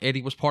start.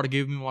 Eddie was part of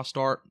giving me my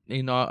start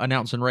in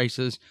announcing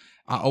races.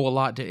 I owe a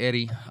lot to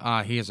Eddie.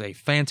 He is a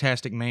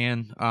fantastic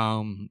man,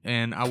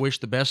 and I wish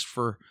the best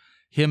for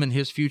him and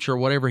his future,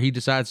 whatever he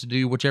decides to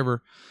do,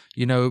 whichever,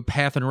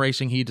 path in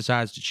racing he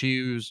decides to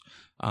choose.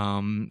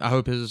 I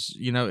hope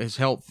his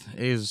health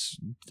is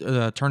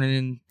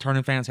turning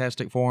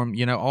fantastic for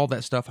him, all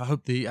that stuff. I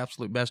hope the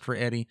absolute best for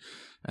Eddie.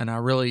 And I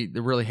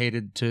really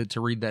hated to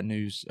read that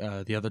news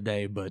the other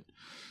day, but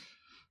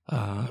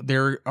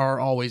there are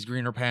always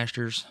greener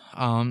pastures.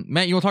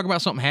 Matt, you want to talk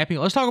about something happy?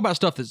 Let's talk about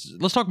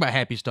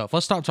happy stuff.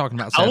 Let's stop talking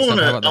about sad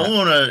stuff. I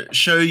want to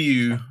show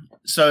you.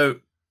 So,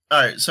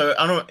 all right. So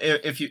I don't,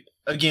 if you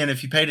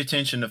paid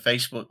attention to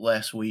Facebook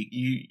last week,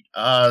 you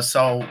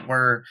saw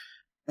where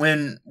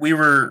when we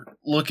were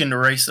looking to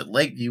race at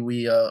Lakeview,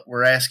 we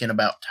were asking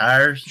about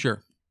tires.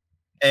 Sure.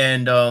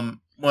 And,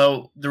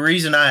 well, the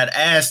reason I had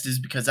asked is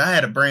because I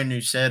had a brand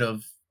new set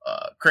of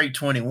Crate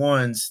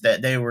 21s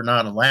that they were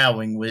not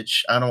allowing,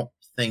 which I don't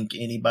think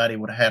anybody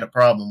would have had a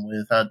problem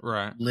with.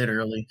 Right.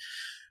 Literally.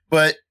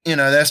 But,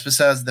 that's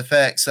besides the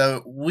fact.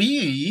 So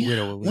we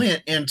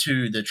went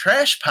into the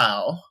trash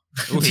pile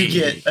to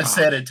get a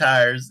set of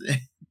tires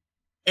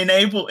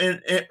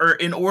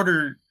in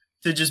order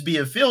to just be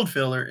a field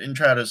filler and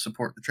try to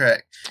support the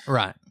track.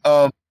 Right.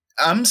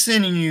 I'm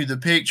sending you the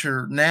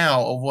picture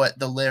now of what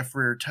the left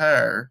rear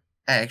tire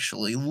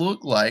actually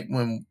looked like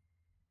when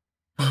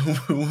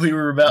we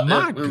were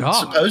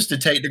supposed to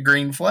take the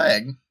green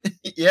flag.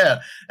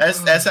 Yeah,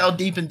 that's how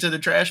deep into the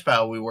trash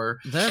pile we were.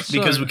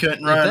 Because we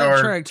couldn't run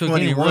our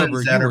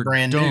 21s that are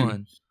brand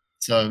new.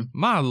 So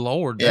my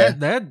Lord,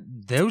 yeah.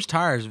 Those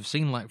tires have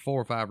seen like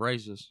 4 or 5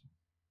 races.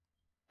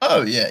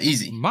 Oh yeah,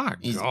 easy. My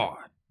easy. God,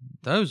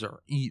 those are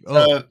eat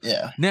up.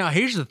 Yeah. Now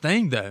here's the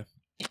thing, though.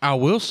 I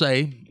will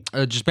say,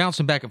 just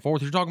bouncing back and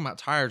forth. You're talking about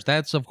tires.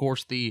 That's of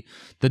course the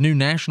new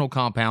national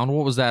compound.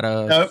 What was that?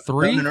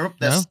 3? No.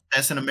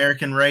 That's an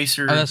American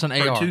Racer. Oh, that's an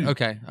Pro AR. 2.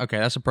 Okay,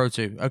 that's a Pro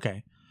 2.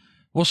 Okay.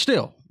 Well,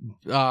 still,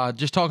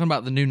 just talking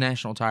about the new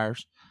national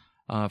tires.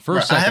 For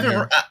a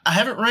second, I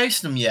haven't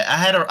raced them yet. I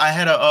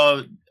had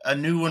a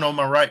new one on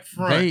my right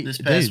front this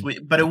past week,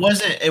 but it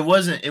was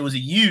a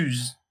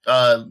used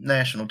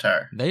national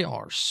tire. They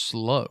are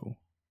slow.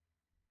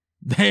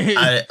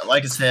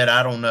 Like I said,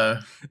 I don't know.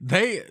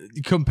 They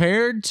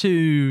compared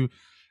to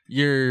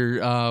your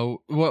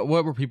what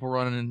were people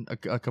running a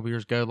couple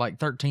years ago? Like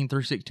 13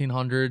 through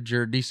 1600s,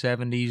 your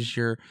D70s,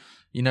 your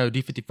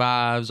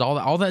D55s,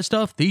 all that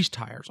stuff. These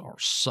tires are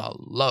so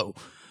low.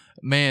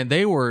 Man,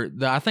 they were.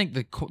 I think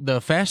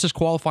the fastest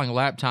qualifying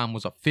lap time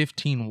was a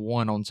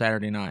 15.1 on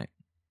Saturday night.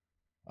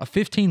 A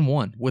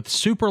 15.1 with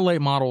super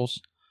late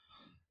models.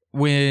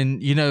 When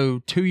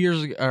 2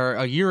 years or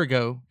a year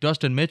ago,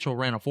 Dustin Mitchell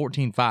ran a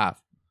 14.5.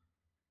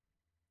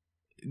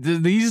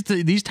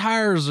 These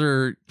tires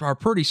are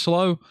pretty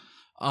slow,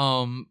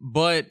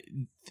 but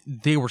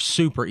they were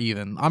super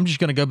even. I'm just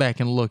gonna go back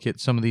and look at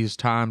some of these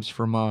times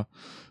from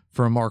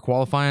our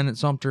qualifying at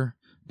Sumter,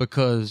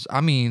 because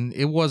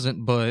it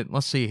wasn't. But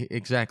let's see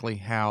exactly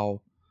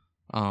how,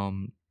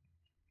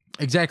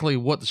 exactly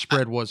what the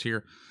spread was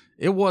here.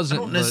 It wasn't.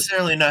 I don't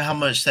necessarily know how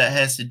much that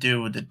has to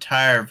do with the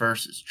tire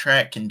versus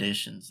track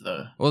conditions,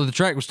 though. Well, the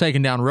track was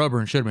taking down rubber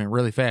and should have been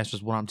really fast,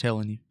 is what I'm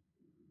telling you.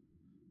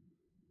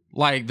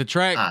 Like the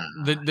track,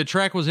 the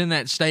track was in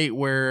that state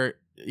where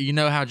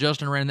how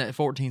Justin ran that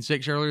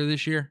 14.6 earlier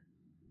this year.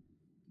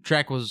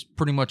 Track was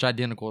pretty much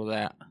identical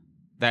to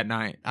that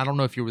night. I don't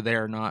know if you were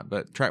there or not,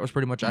 but track was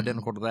pretty much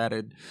identical to that.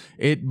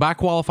 It by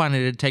qualifying,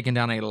 it had taken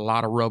down a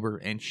lot of rubber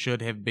and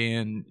should have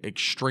been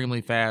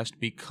extremely fast,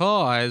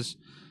 because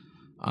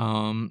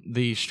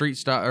the street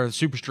style or the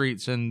super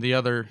streets and the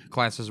other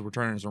classes were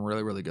turning some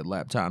really, really good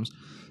lap times.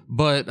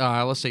 But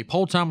let's see,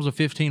 pole time was a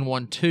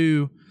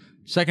 15.12.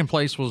 Second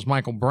place was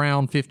Michael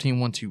Brown,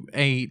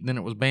 15.128. Then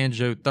it was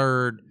Banjo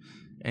third.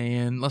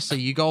 And let's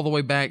see, you go all the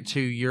way back to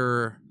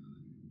your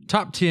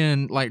top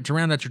 10, like to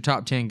round out your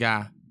top 10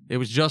 guy. It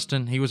was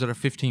Justin. He was at a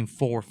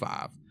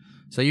 15.45.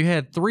 So you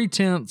had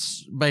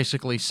 0.3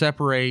 basically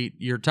separate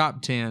your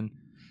top 10.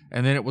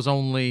 And then it was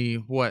only,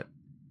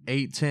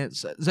 0.8.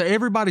 So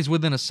everybody's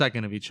within a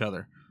second of each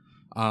other.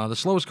 The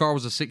slowest car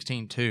was a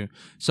 16.2.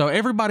 So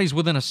everybody's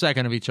within a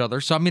second of each other.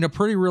 So,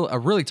 a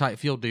really tight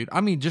field, dude.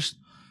 Just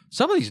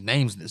some of these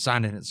names that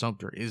signed in at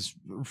Sumter is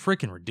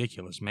freaking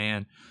ridiculous,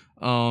 man.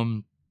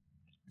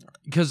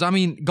 Because,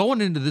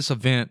 going into this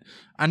event,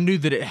 I knew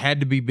that it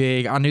had to be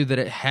big. I knew that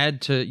it had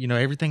to,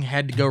 everything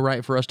had to go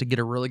right for us to get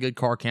a really good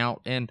car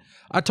count. And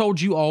I told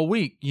you all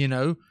week,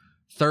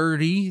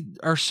 30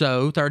 or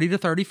so, 30 to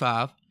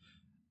 35.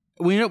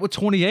 We ended up with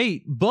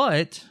 28,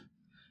 but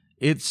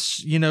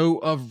it's,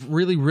 a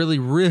really, really,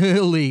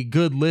 really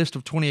good list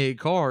of 28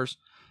 cars.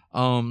 A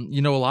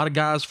lot of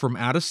guys from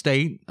out of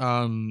state.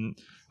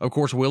 Of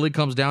course, Willie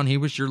comes down. He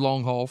was your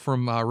long haul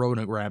from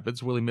Roanoke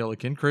Rapids. Willie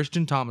Milliken.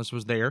 Christian Thomas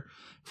was there.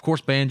 Of course,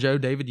 Banjo,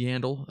 David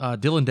Yandel,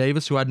 Dylan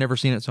Davis, who I'd never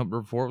seen at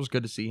Sumter before. It was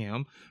good to see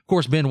him. Of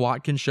course, Ben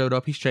Watkins showed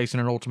up. He's chasing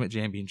an Ultimate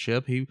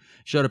Championship. He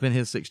showed up in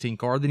his 16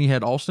 car. Then you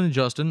had Austin and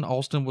Justin.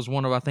 Austin was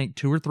one of, I think,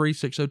 2 or 3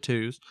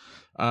 602s.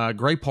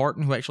 Gray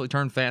Parton, who actually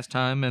turned fast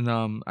time, and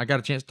I got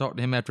a chance to talk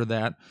to him after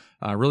that.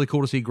 Really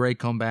cool to see Gray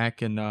come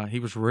back, and he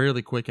was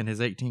really quick in his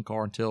 18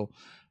 car until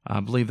I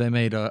believe they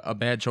made a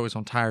bad choice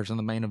on tires in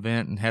the main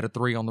event and had a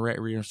 3 on the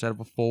rear instead of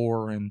a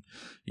 4, and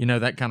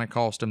that kind of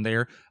cost him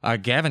there.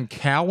 Gavin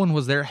Cowan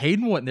was there.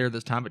 Hayden wasn't there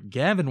this time, but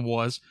Gavin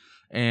was.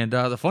 And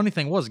the funny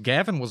thing was,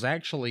 Gavin was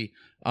actually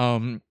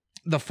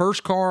the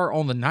first car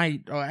on the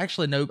night.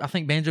 Actually, no, I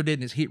think Banjo did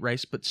in his heat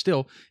race, but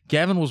still,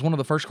 Gavin was one of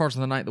the first cars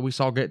on the night that we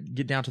saw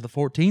get down to the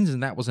 14s,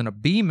 and that was in a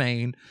B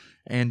main.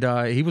 And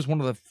he was one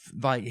of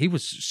the, he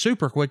was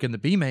super quick in the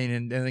B main,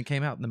 and then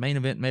came out in the main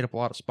event and made up a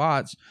lot of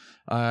spots.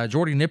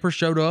 Jordy Nipper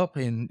showed up,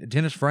 and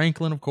Dennis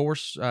Franklin, of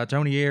course,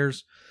 Tony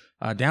Ayers,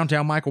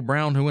 downtown Michael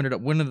Brown, who ended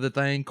up winning the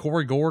thing,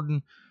 Corey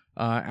Gordon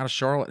out of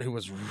Charlotte, who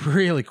was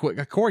really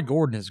quick. Corey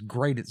Gordon is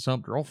great at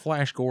Sumter. Old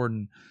Flash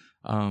Gordon,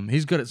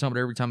 he's good at Sumter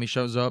every time he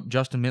shows up.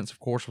 Justin Mintz,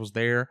 of course, was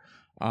there.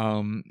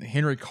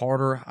 Henry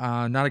Carter,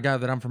 not a guy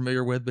that I'm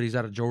familiar with, but he's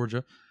out of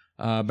Georgia.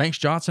 Banks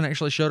Johnson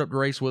actually showed up to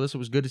race with us. It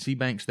was good to see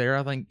Banks there.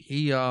 I think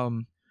he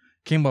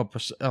came up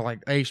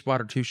like a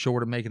spot or 2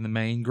 short of making the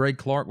main. Greg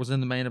Clark was in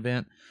the main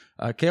event.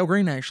 Cale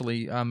Green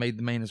actually made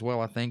the main as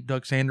well, I think.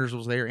 Doug Sanders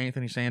was there.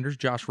 Anthony Sanders.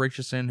 Josh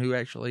Richardson, who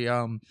actually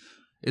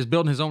is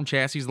building his own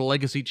chassis, the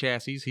Legacy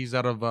chassis. He's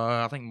out of,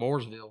 I think,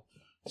 Mooresville.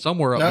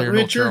 Somewhere up there in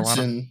North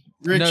Carolina.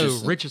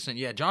 No, Richardson.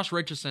 Yeah, Josh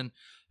Richardson,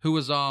 who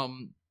was, I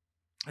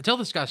tell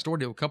this guy's story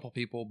to a couple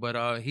people,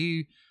 but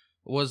he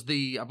was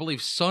the, I believe,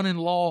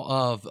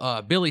 son-in-law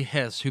of Billy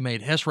Hess, who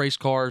made Hess race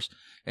cars.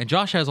 And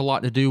Josh has a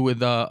lot to do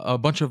with a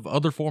bunch of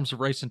other forms of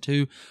racing,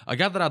 too. A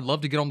guy that I'd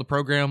love to get on the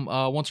program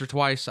once or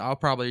twice. I'll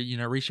probably,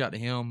 reach out to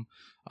him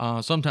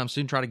sometime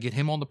soon, try to get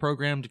him on the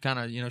program to kind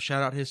of,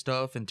 shout out his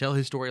stuff and tell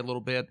his story a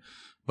little bit.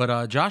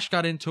 But Josh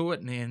got into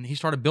it, and he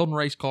started building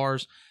race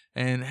cars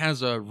and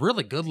has a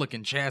really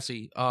good-looking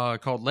chassis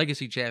called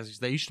Legacy chassis.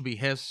 They used to be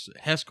Hess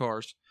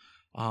cars.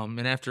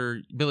 And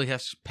after Billy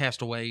Hess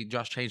passed away,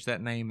 Josh changed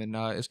that name and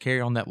is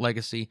carrying on that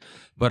legacy.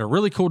 But a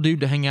really cool dude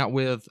to hang out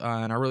with,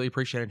 and I really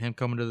appreciated him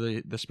coming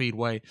to the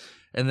Speedway.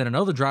 And then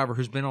another driver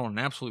who's been on an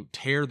absolute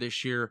tear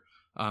this year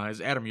is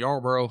Adam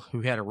Yarborough,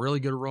 who had a really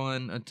good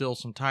run until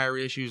some tire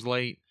issues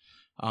late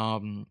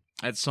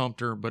at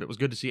Sumter. But it was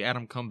good to see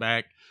Adam come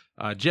back.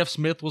 Jeff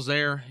Smith was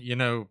there,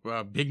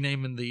 big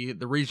name in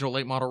the regional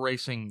late model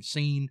racing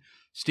scene.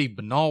 Steve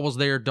Banal was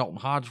there, Dalton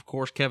Hodge, of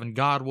course, Kevin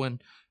Godwin,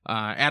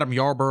 Adam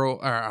Yarborough,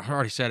 I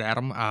already said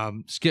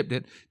Adam, skipped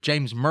it.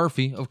 James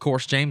Murphy, of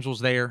course, James was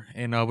there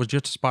and was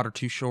just a spot or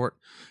two short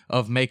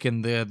of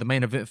making the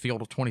main event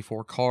field of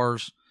 24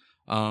 cars.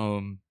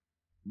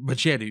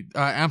 But yeah, dude,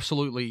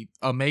 absolutely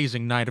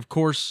amazing night. Of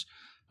course,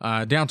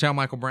 downtown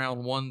Michael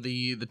Brown won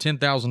the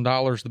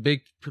 $10,000, the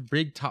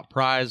big top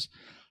prize,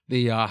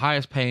 the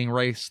highest paying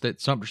race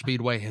that Sumter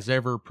Speedway has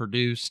ever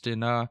produced.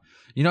 And, I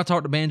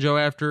talked to Banjo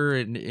after,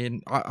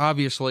 and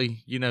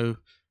obviously,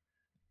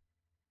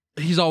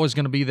 he's always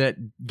going to be that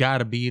guy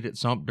to beat at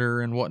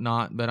Sumter and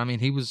whatnot. But I mean,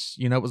 he was,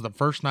 it was the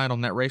first night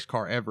on that race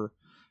car ever.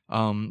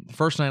 The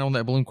first night on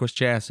that Bloomquist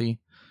chassis.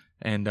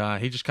 And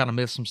he just kind of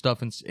missed some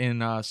stuff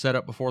in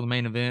setup before the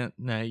main event.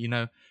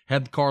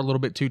 Had the car a little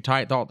bit too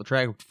tight, thought the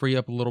track would free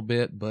up a little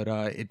bit, but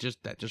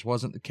that just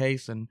wasn't the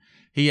case. And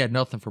he had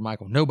nothing for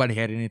Michael. Nobody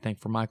had anything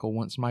for Michael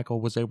once Michael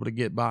was able to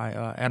get by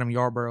Adam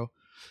Yarborough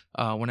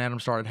when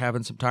Adam started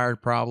having some tire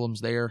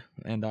problems there.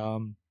 And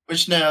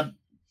which now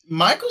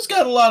Michael's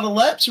got a lot of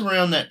laps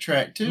around that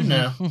track too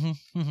now,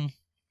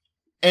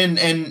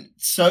 and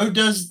so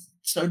does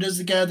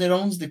the guy that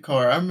owns the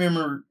car. I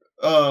remember.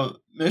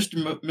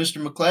 Mr.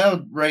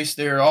 McLeod raced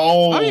there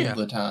all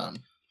the time.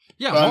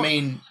 Yeah,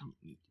 so,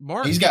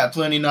 Mark, he's got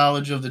plenty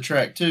knowledge of the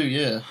track too.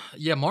 Yeah,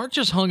 yeah. Mark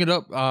just hung it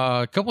up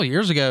a couple of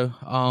years ago.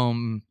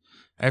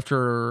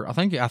 After I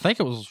think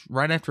it was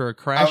right after a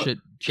crash at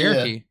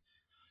Cherokee. Yeah.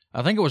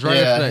 I think it was right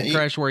after that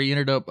crash where he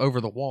ended up over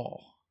the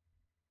wall.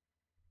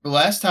 The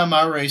last time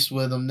I raced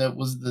with him, that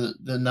was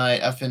the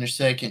night I finished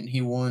second.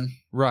 He won.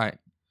 Right.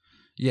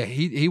 Yeah,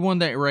 he won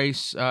that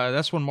race.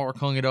 That's when Mark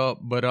hung it up,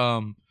 but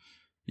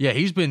yeah,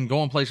 he's been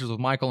going places with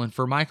Michael, and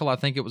for Michael, I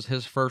think it was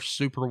his first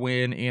super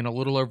win in a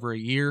little over a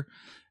year,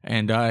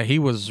 and he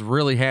was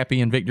really happy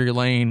in Victory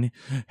Lane.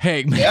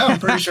 Heck, man. Yeah, I'm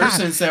pretty sure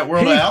since that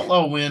World of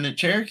Outlaw win at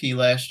Cherokee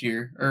last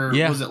year, or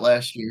was it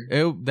last year?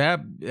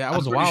 That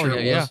was a while ago,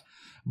 yeah.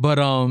 But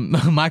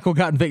Michael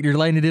got in Victory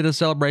Lane and did a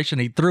celebration.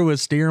 He threw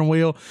his steering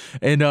wheel,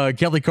 and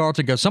Kelly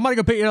Carlton goes, "Somebody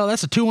go pick it up.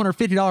 That's a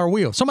 $250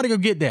 wheel. Somebody go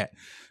get that."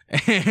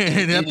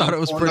 And I thought it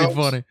was pretty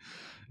funny.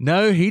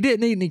 No, he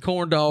didn't eat any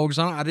corn dogs.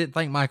 I didn't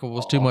think Michael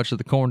was too much of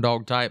the corn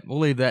dog type. We'll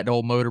leave that to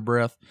old Motor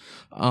Breath.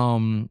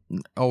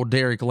 Old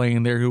Derek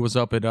Lane there, who was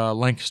up at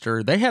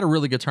Lancaster. They had a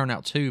really good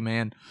turnout too,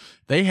 man.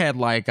 They had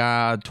like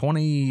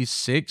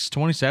 26,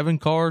 27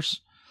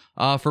 cars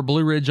for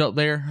Blue Ridge up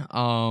there.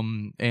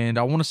 And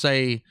I want to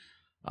say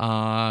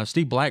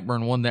Steve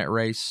Blackburn won that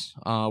race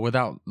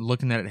without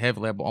looking at it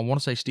heavily. I want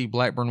to say Steve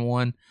Blackburn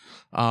won.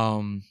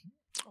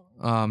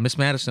 Miss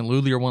Madison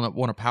Lulier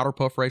won a powder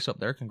puff race up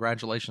there.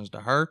 Congratulations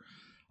to her.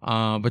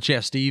 But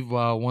yeah, Steve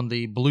won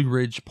the Blue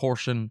Ridge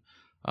portion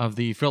of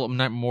the Philip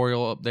Knight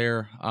Memorial up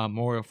there.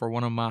 Memorial for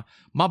one of my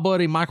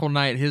buddy Michael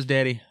Knight, his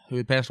daddy, who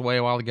had passed away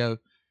a while ago.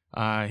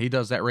 He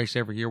does that race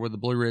every year with the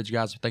Blue Ridge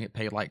guys. I think it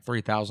paid like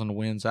 $3,000 to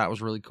win. So that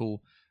was really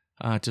cool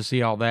to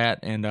see all that,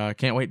 and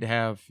can't wait to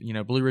have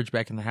Blue Ridge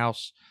back in the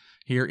house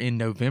here in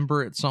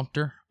November at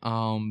Sumter.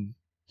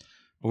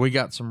 But we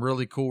got some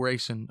really cool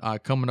racing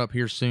coming up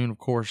here soon. Of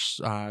course,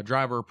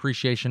 Driver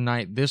Appreciation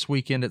Night this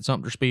weekend at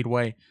Sumter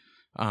Speedway,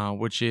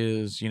 which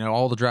is,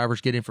 all the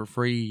drivers get in for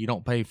free. You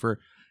don't pay for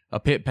a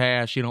pit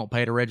pass. You don't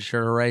pay to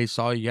register a race.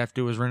 All you have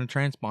to do is rent a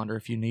transponder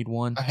if you need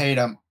one. I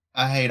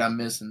hate I'm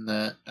missing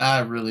that. I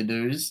really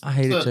do. I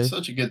hate it too.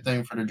 Such a good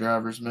thing for the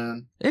drivers,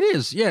 man. It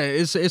is. Yeah,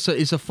 it's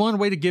a fun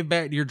way to give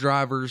back to your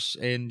drivers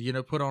and,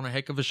 put on a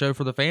heck of a show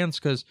for the fans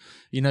because,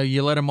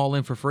 you let them all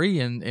in for free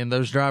and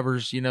those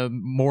drivers,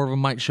 more of them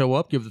might show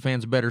up, give the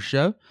fans a better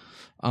show,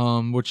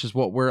 which is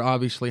what we're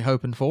obviously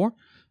hoping for.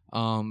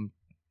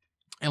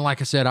 And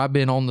like I said, I've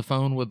been on the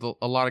phone with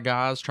a lot of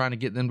guys trying to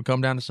get them to come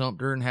down to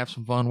Sumter and have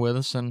some fun with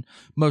us, and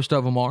most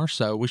of them are,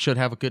 so we should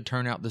have a good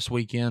turnout this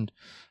weekend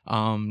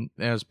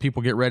as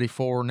people get ready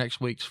for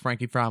next week's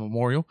Frankie Fry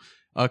Memorial.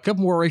 A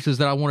couple more races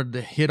that I wanted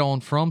to hit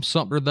on from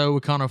Sumter, though.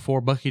 Econo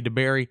 4, Bucky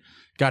DeBerry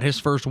got his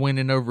first win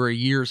in over a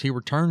year. He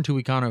returned to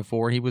Econo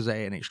 4. He was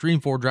an Extreme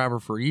 4 driver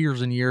for years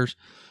and years.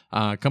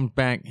 Comes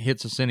back,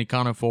 hits us in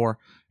Econo 4,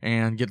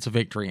 and gets a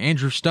victory.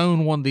 Andrew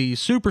Stone won the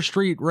Super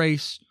Street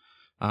race.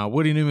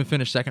 Woody Newman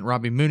finished second.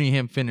 Robbie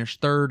Mooneyham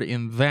finished third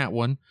in that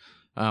one.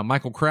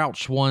 Michael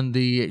Crouch won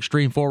the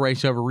Extreme 4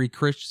 race over Reed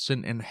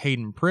Christensen and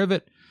Hayden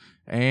Privet.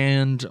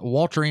 And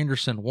Walter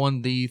Anderson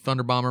won the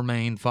Thunder Bomber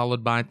main,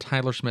 followed by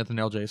Tyler Smith and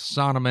LJ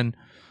Sonneman.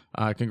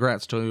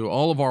 Congrats to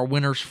all of our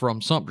winners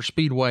from Sumter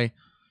Speedway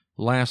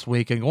last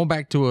week. And going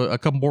back to a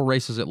couple more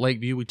races at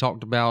Lakeview, we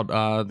talked about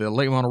the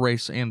late model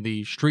race and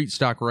the street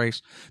stock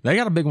race. They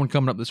got a big one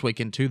coming up this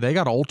weekend, too. They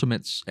got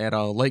Ultimates at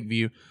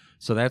Lakeview.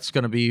 So that's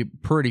going to be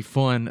pretty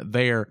fun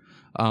there.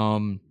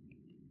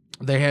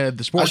 They had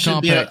the sports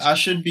complex. I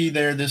should be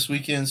there this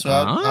weekend, so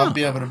I'll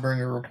be able to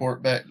bring a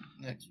report back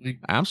next week.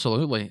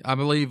 Absolutely. I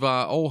believe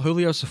old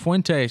Julio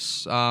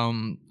Cifuentes,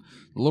 the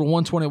little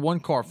 121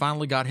 car,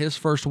 finally got his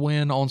first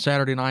win on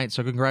Saturday night,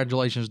 so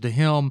congratulations to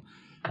him.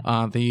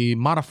 The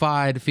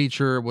modified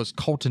feature was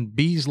Colton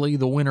Beasley,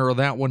 the winner of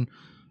that one,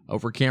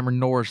 over Cameron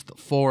Norris, the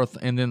fourth.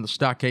 And then the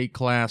Stockade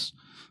class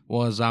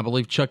was, I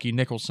believe, Chucky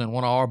Nicholson,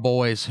 one of our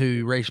boys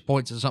who raced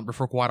points at Sumter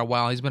for quite a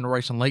while. He's been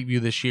racing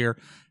Lakeview this year,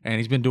 and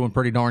he's been doing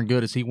pretty darn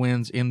good as he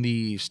wins in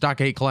the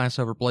Stockade class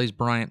over Blaze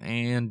Bryant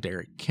and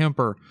Derek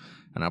Kemper.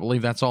 And I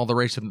believe that's all the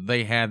racing that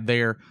they had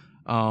there.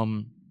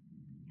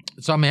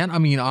 So, man, I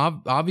mean,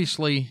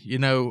 obviously, you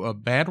know, a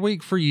bad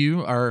week for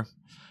you, or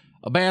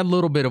a bad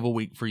little bit of a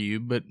week for you,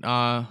 but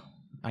I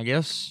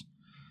guess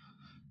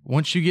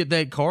once you get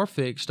that car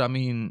fixed, I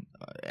mean,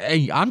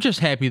 hey, I'm just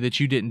happy that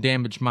you didn't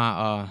damage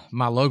my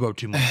my logo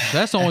too much.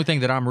 That's the only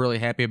thing that I'm really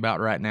happy about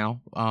right now.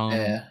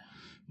 Yeah.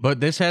 But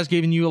this has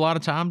given you a lot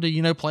of time to,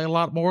 you know, play a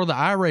lot more of the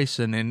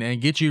iRacing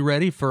and get you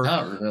ready for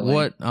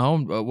what?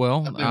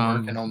 Well,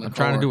 I'm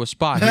trying to do a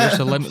spot here,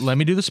 so let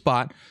me do the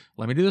spot.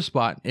 Let me do the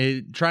spot.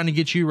 Trying to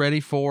get you ready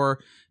for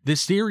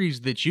this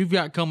series that you've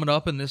got coming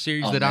up, and this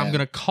series that I'm going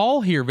to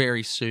call here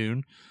very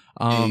soon.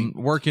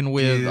 Working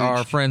with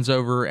our friends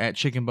over at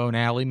Chicken Bone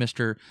Alley,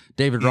 Mr.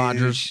 David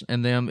Rogers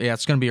and them. Yeah,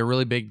 it's going to be a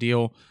really big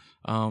deal.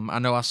 I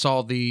know I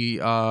saw the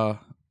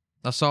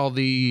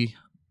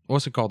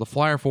what's it called? The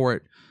flyer for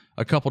it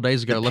a couple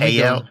days ago. The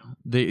payout.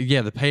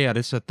 The payout.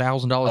 It's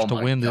 $1,000 to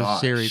win this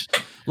series.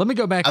 Let me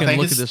go back and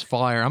look at this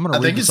flyer. I'm going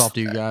to read this off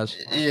to you guys.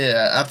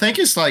 Yeah, I think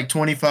it's like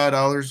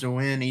 $25 to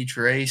win each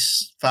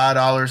race.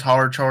 $5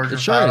 hard charger.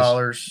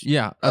 $5.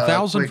 Yeah,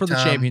 $1,000 for the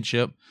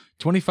championship.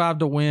 $25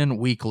 to win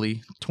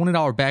weekly.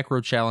 $20 back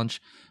road challenge.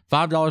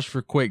 $5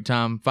 for quick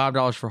time.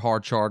 $5 for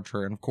hard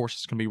charger, and of course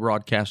it's going to be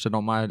broadcasted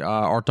on my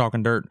our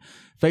Talking Dirt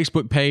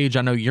Facebook page.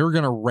 I know you're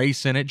going to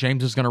race in it.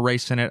 James is going to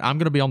race in it. I'm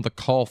going to be on the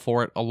call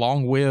for it,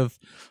 along with,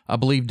 I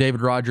believe,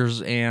 David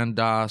Rogers and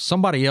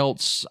somebody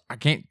else. I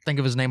can't think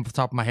of his name off the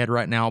top of my head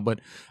right now,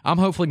 but I'm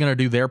hopefully going to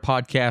do their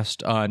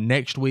podcast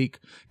next week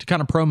to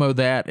kind of promo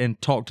that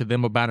and talk to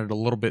them about it a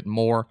little bit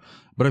more.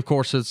 But of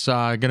course, it's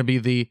going to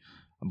be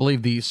I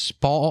believe the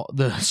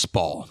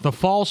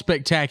Fall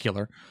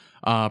Spectacular,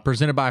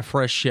 presented by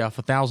Fresh Chef.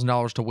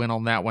 $1,000 to win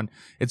on that one.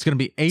 It's going to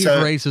be 8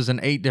 races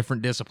in 8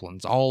 different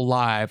disciplines, all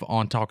live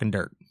on Talking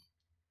Dirt.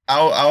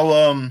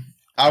 I'll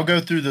go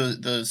through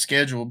the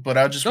schedule, but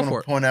I just want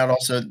to point out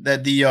also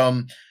that the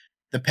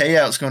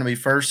payout's going to be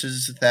first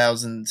is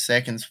 $1,000,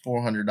 second's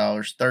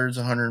 $400, third's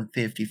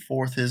 $150,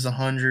 fourth is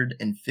 $100,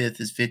 and fifth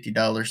is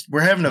 $50.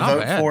 We're having a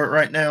vote for it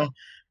right now.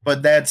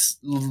 But that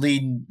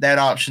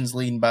option's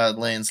leading by a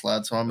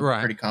landslide, so I'm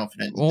pretty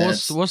confident. Well,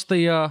 what's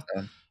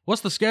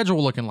the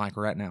schedule looking like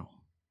right now?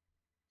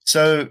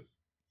 So,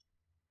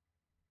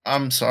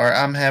 I'm sorry,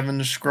 I'm having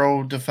to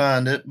scroll to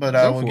find it, but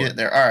I will get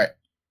there. All right.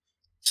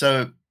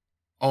 So,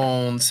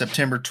 on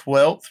September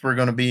 12th, we're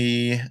going to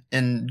be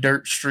in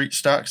dirt street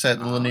stocks at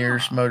the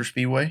Lanier Motor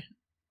Speedway.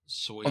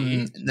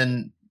 Sweet.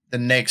 Then the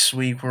next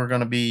week, we're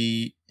going to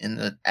be in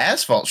the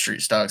asphalt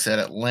street stocks at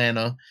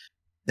Atlanta.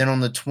 Then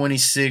on the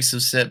 26th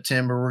of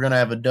September, we're going to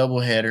have a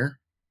doubleheader.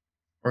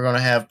 We're going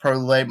to have Pro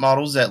Late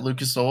Models at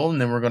Lucas Oil,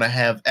 and then we're going to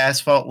have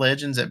Asphalt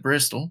Legends at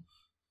Bristol.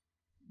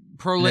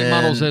 Pro Late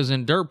Models as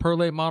in dirt Pro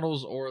Late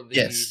Models, or the...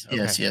 Yes.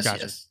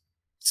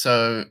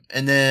 So,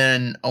 and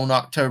then on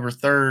October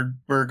 3rd,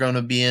 we're going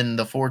to be in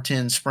the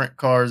 410 Sprint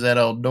Cars at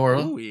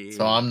Eldora. Ooh, yeah.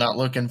 So I'm not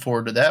looking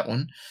forward to that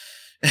one.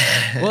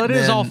 Well, it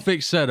is all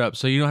fixed setup,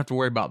 so you don't have to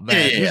worry about that.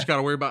 Yeah. You just got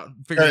to worry about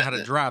figuring out how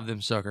to drive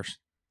them suckers.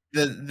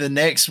 The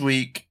next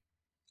week,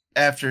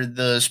 after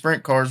the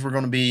sprint cars, we're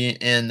going to be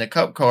in the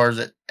cup cars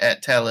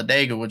at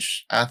Talladega,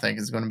 which I think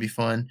is going to be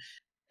fun.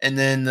 And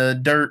then the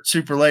dirt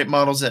super late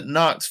models at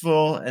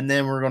Knoxville. And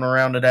then we're going to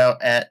round it out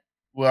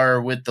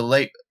with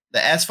the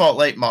asphalt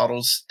late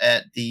models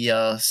at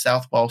the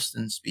South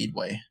Boston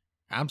Speedway.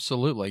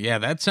 Absolutely. Yeah,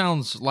 that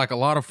sounds like a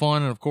lot of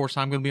fun. And of course,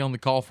 I'm going to be on the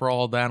call for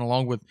all of that,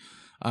 along with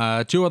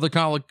 2 other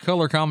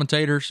color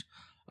commentators.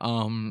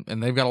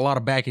 And they've got a lot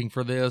of backing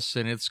for this,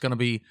 and it's going to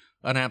be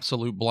an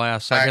absolute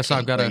blast. I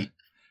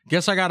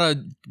guess I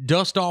gotta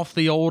dust off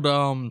the old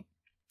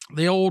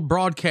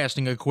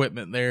broadcasting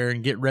equipment there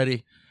and get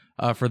ready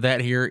for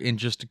that here in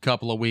just a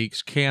couple of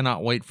weeks.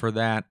 Cannot wait for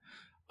that.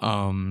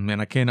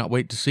 And I cannot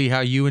wait to see how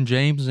you and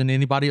James and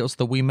anybody else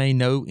that we may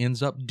know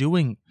ends up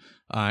doing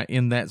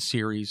in that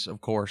series,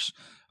 of course.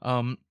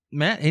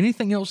 Matt,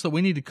 anything else that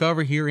we need to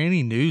cover here?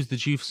 Any news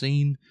that you've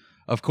seen?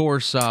 Of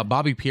course,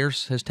 Bobby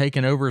Pierce has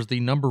taken over as the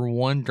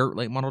 #1 dirt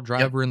late model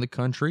driver in the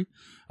country.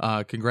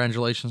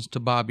 Congratulations to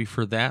Bobby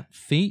for that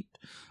feat.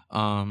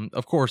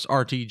 Of course,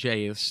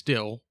 RTJ is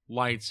still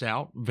lights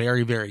out.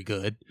 Very, very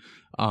good.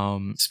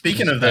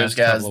 Speaking of those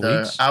guys,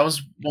 though, I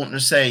was wanting to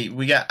say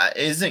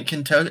isn't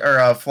Kentucky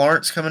or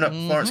Florence coming up?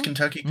 Mm-hmm. Florence,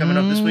 Kentucky coming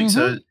up this week.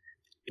 So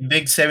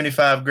big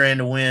 $75,000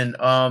 to win.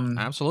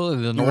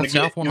 Absolutely, the North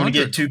South 100. You want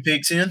to get 2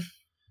 picks in?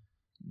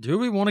 Do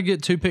we want to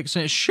get 2 picks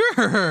in?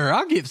 Sure,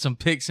 I'll get some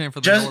picks in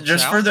for the North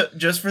South.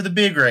 Just for the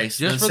big race.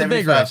 Just for the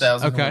big race.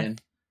 Okay.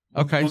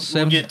 Okay.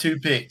 We'll get 2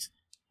 picks.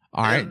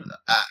 All right.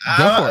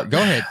 Go for it.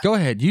 Go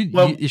ahead.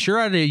 It's your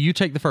idea. You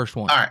take the first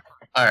one. All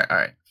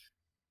right.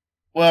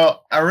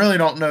 Well, I really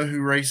don't know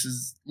who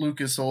races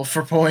Lucas Oil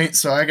for points,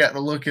 so I got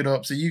to look it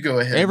up. So you go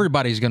ahead.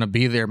 Everybody's going to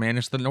be there, man.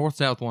 It's the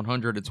North-South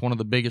 100. It's one of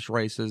the biggest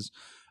races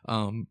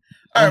on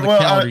All the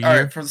calendar year.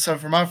 All right.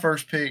 For my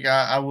first pick,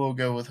 I will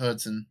go with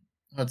Hudson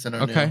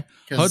O'Neal. Okay,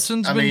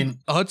 Hudson's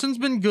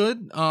been good.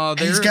 In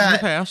the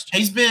past.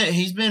 He's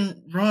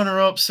been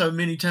runner up so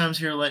many times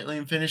here lately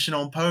and finishing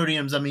on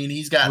podiums. I mean,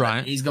 he's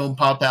going to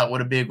pop out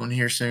with a big one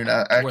here soon.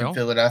 I can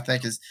feel it. I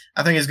think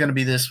it's going to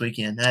be this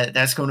weekend.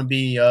 That's going to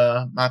be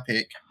my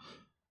pick.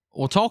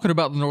 Well, talking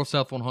about the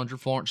North-South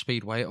 100 Florence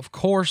Speedway, of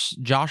course,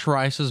 Josh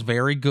Rice is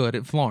very good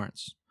at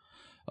Florence.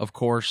 Of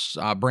course,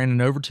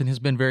 Brandon Overton has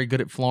been very good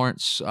at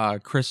Florence.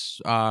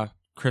 Chris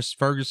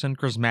Ferguson,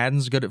 Chris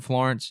Madden's good at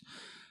Florence.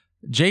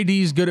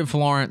 JD's good at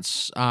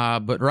Florence,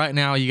 but right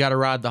now you got to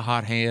ride the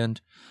hot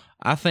hand.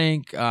 I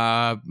think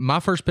my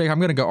first pick, I'm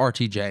going to go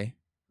RTJ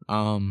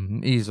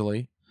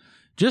easily.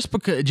 Just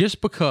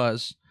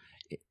because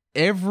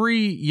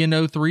every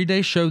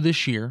 3-day show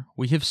this year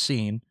we have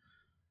seen,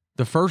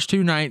 the first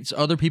 2 nights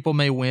other people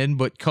may win,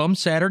 but come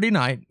Saturday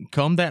night,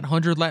 come that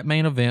 100-lap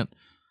main event,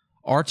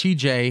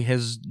 RTJ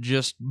has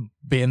just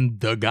been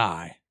the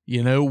guy.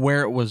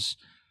 Where it was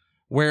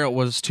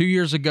 2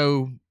 years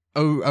ago,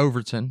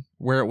 Overton,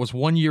 where it was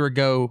 1 year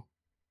ago,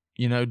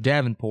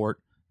 Davenport.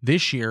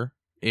 This year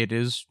it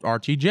is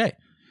RTJ.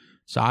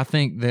 So I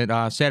think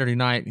that Saturday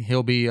night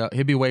he'll be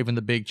waving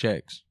the big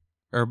checks,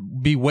 or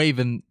be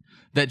waving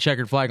that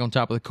checkered flag on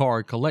top of the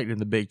car, collecting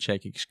the big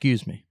check.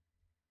 Excuse me.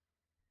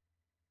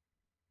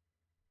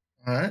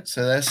 All right,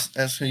 so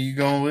that's who you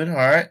going with. All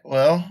right,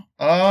 well,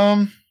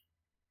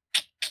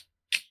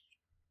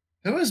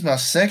 who is my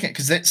second?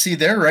 Because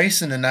they're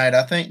racing tonight.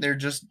 I think they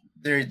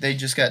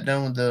just got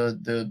done with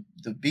the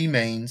B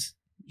mains.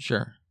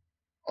 Sure.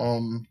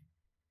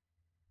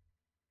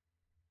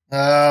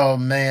 Oh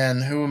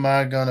man, who am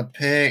I gonna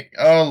pick?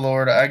 Oh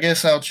Lord, I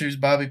guess I'll choose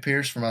Bobby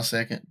Pierce for my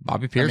second.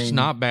 Bobby Pierce,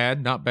 not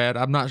bad.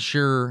 I'm not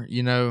sure,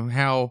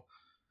 how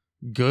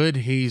good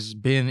he's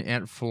been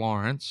at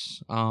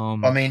Florence.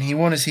 He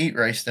won his heat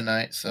race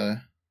tonight, so.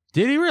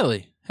 Did he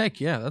really? Heck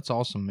yeah, that's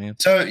awesome, man.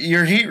 So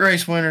your heat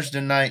race winners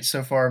tonight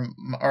so far,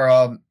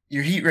 or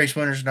your heat race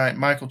winners tonight: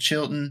 Michael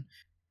Chilton,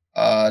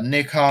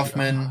 Nick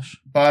Hoffman,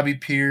 Bobby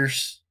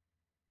Pierce,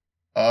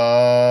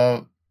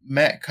 Matt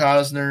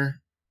Cosner,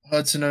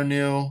 Hudson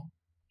O'Neal,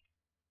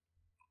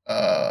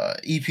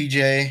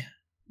 EPJ.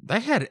 They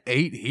had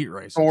 8 heat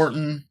races.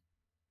 Thornton.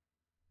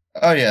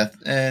 Oh yeah,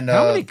 and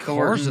how many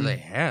cars do they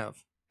have?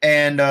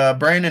 And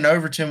Brandon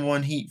Overton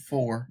won Heat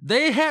 4.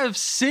 They have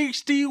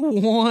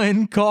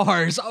 61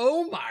 cars.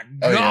 Oh my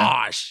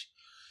gosh!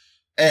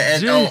 Yeah.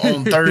 And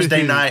on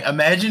Thursday night,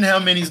 imagine how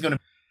many's going to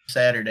be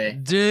Saturday,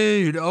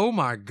 dude. Oh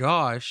my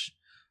gosh!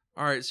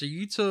 All right, so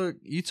you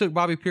took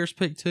Bobby Pierce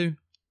pick 2.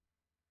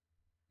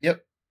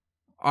 Yep.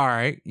 All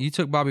right, you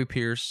took Bobby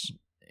Pierce,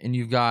 and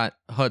you've got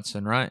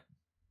Hudson, right?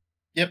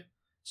 Yep.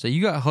 So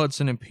you got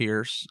Hudson and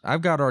Pierce.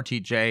 I've got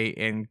RTJ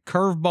and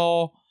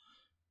curveball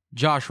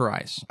Josh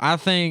Rice. I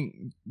think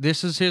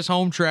this is his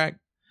home track.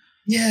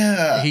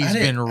 Yeah. He's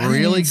been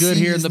really good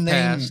here in the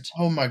past.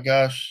 Oh my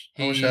gosh.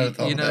 I wish I had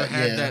thought of that.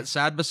 Had that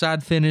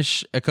side-by-side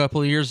finish a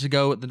couple of years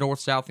ago at the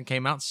North-South and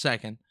came out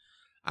second.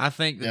 I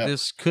think that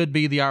this could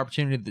be the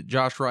opportunity that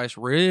Josh Rice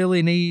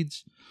really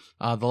needs.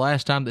 The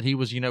last time that he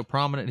was,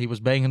 prominent, he was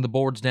banging the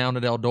boards down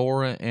at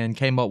Eldora and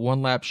came up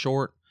 1 lap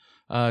short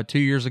 2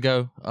 years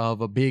ago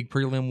of a big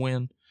prelim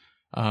win.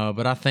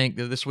 But I think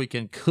that this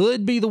weekend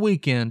could be the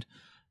weekend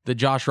that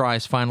Josh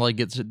Rice finally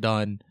gets it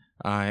done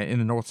in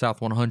the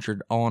North-South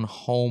 100 on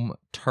home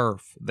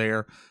turf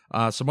there.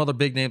 Some other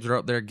big names are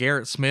up there.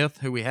 Garrett Smith,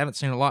 who we haven't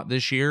seen a lot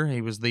this year.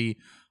 He was the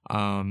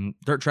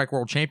Dirt Track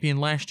World Champion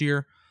last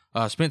year.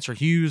 Spencer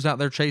Hughes out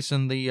there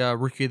chasing the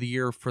Rookie of the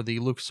Year for the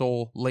Lucas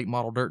Oil Late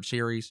Model Dirt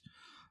Series.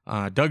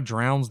 Doug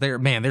Drown's there.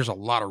 Man, there's a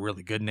lot of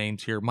really good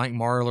names here. Mike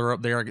Marler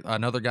up there,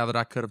 another guy that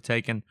I could have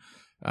taken.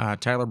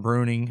 Tyler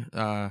Bruning.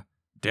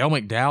 Dale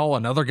McDowell,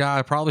 another guy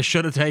I probably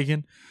should have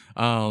taken.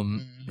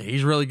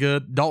 He's really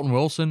good. Dalton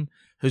Wilson,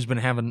 who's been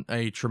having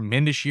a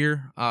tremendous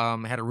year.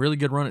 Had a really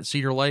good run at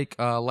Cedar Lake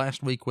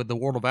last week with the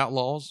World of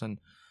Outlaws, and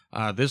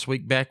this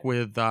week back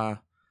with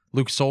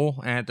Lucas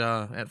Oil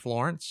at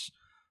Florence.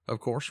 Of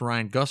course,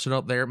 Ryan Gustin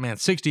up there. Man,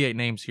 68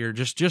 names here,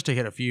 just to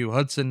hit a few.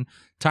 Hudson,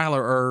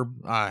 Tyler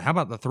Erb. How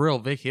about the Thrill?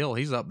 Vic Hill,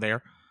 he's up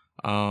there.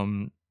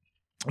 Then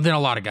a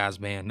lot of guys,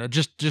 man.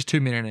 Just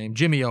too many names.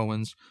 Jimmy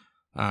Owens.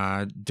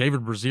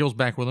 David Brazil's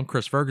back with him.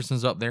 Chris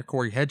Ferguson's up there.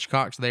 Corey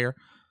Hedgecock's there.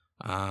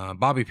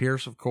 Bobby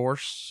Pierce, of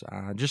course.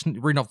 Just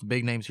reading off the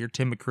big names here.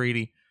 Tim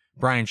McCready,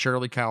 Brian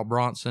Shirley, Kyle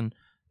Bronson,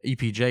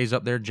 EPJ's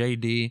up there,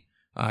 JD,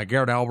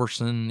 Garrett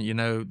Alberson.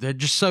 There's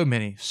just so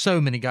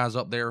many guys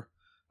up there.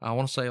 I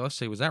want to say, let's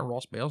see, was that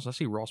Ross Bales? I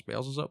see Ross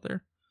Bales is up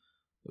there.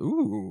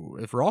 Ooh,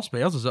 if Ross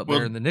Bales is up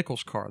there in the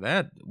Nichols car,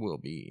 that will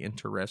be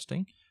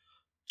interesting.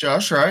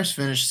 Josh Rice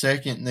finished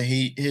second in the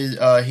Heat, his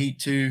Heat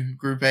 2,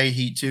 Group A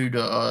Heat 2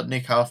 to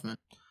Nick Hoffman.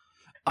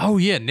 Oh,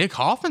 yeah, Nick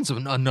Hoffman's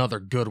another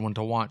good one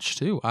to watch,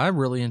 too. I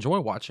really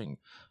enjoy watching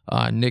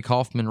Nick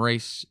Hoffman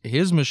race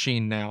his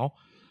machine now.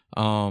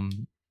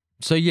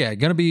 So yeah,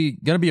 gonna be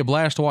a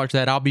blast to watch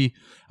that. I'll be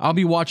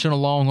watching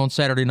along on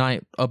Saturday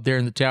night up there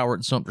in the tower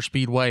at Sumter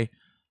Speedway.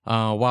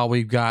 While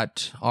we've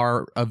got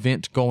our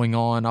event going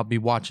on, I'll be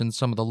watching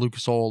some of the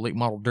Lucas Oil Late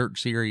Model Dirt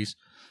Series.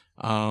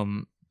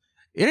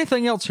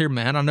 Anything else here,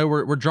 man? I know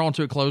we're drawn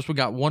to a close. We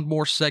got one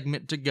more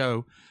segment to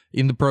go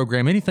in the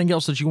program. Anything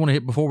else that you want to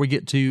hit before we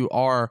get to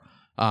our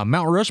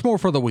Mount Rushmore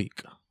for the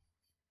week?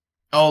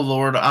 Oh,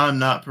 Lord, I'm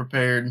not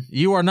prepared.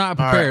 You are not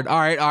prepared. All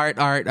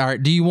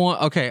right. Do you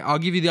want... Okay, I'll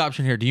give you the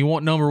option here. Do you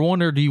want number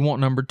 1 or do you want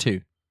number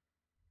 2?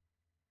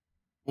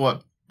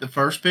 What, the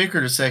first pick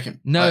or the second?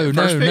 No.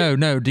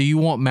 Do you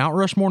want Mount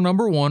Rushmore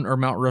number 1 or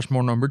Mount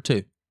Rushmore number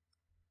 2?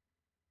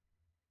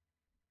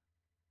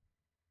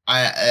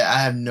 I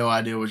have no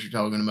idea what you're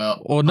talking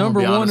about. Well, number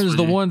 1 is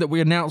the one that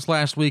we announced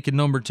last week, and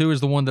number 2 is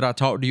the one that I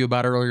talked to you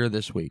about earlier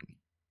this week.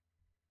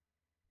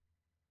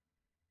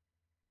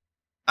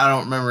 I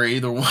don't remember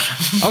either one.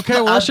 Okay,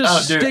 well, let's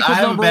just stick with number 1.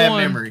 I have a bad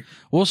memory.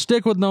 We'll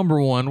stick with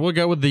number 1. We'll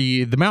go with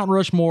the Mount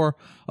Rushmore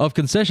of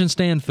concession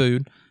stand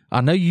food.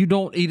 I know you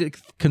don't eat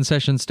at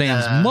concession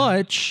stands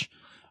much,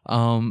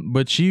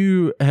 but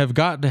you have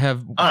got to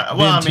have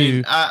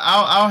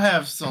I'll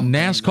have some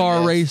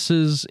NASCAR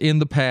races in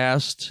the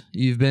past.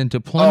 You've been to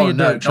plenty of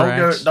dirt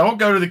tracks. Don't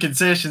go to the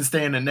concession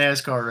stand at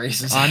NASCAR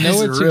races. I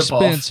know it's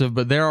expensive,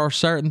 but there are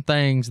certain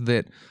things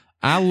that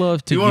I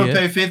love to get. You want to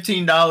pay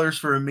 $15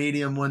 for a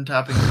medium one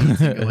topping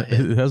pizza? Go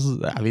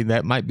ahead.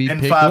 That might be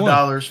and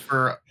 $5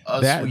 for a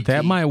sweet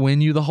that tea. might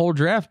win you the whole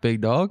draft,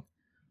 big dog.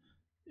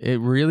 It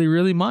really,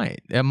 really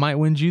might. It might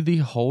win you the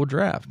whole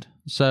draft.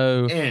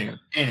 So anyway,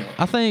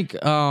 I think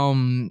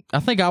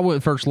I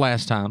went first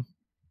last time.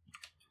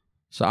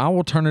 So I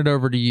will turn it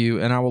over to you,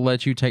 and I will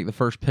let you take the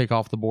first pick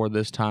off the board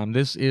this time.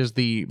 This is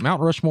the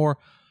Mount Rushmore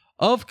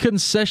of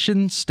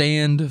concession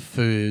stand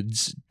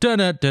foods.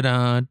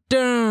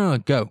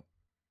 Dun-dun-dun-dun. Go.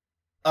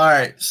 All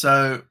right,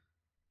 so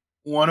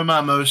one of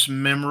my most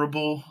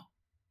memorable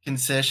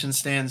concession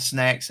stand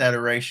snacks at a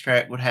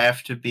racetrack would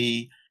have to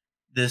be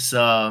this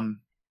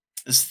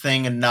this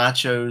thing of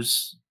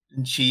nachos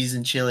and cheese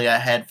and chili I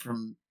had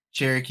from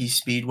Cherokee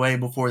Speedway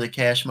before the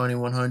Cash Money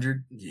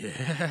 100.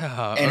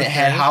 Yeah, and it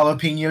had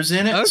jalapenos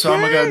in it, okay. So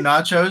I'm gonna go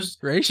nachos,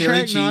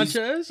 racetrack chili cheese,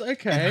 nachos.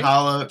 Okay, and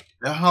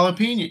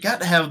jalapeno. Got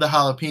to have the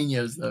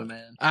jalapenos though,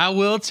 man. I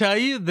will tell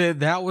you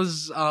that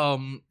was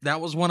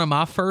one of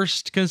my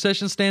first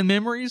concession stand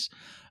memories.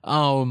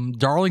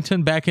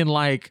 Darlington back in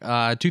like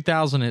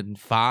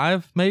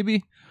 2005,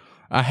 maybe.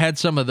 I had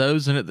some of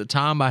those, and at the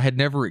time I had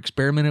never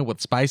experimented with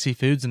spicy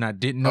foods, and I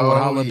didn't know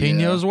what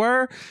jalapenos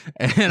were.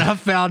 And I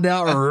found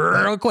out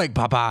real quick,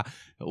 Papa,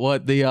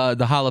 what the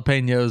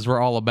jalapenos were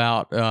all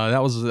about. That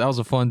was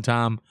a fun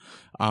time.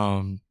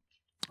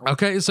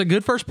 Okay, it's a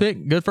good first pick.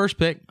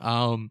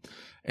 And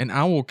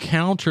I will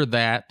counter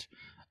that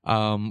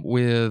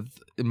with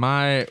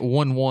my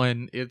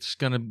 1-1. It's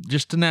gonna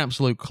just an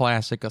absolute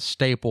classic, a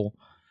staple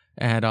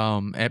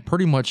at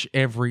pretty much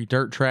every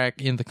dirt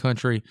track in the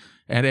country,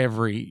 at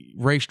every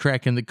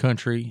racetrack in the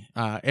country,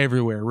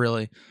 everywhere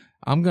really.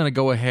 I'm gonna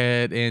go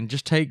ahead and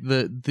just take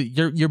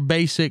your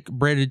basic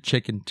breaded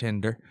chicken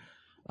tender.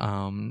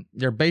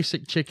 Your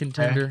basic chicken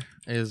tender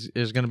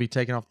is gonna be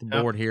taken off the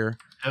board here.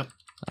 Yep.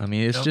 I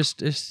mean,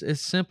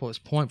 it's simple. It's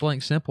point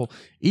blank simple.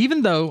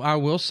 Even though I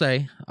will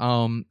say,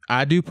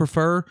 I do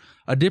prefer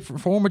a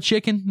different form of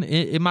chicken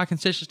in my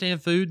concession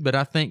stand food, but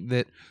I think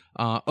that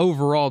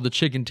overall the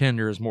chicken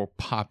tender is more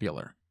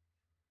popular.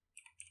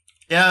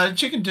 Yeah,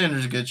 chicken tender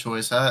is a good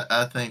choice.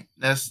 I think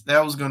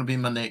that was going to be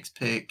my next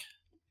pick.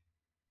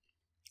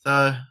 So,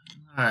 all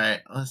right,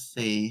 let's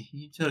see.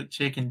 You took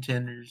chicken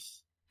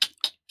tenders.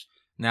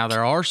 Now,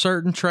 there are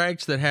certain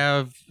tracks that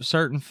have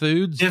certain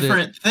foods.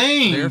 Different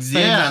things.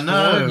 Yeah,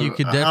 no. You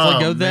could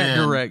definitely go that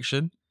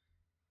direction.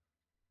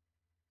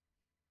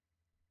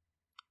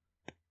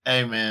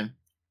 Hey, man.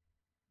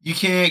 You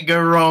can't go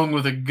wrong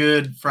with a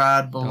good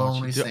fried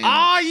bologna sandwich.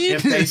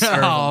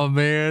 Oh,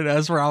 man.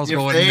 That's where I was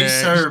going next. If they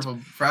serve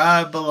them,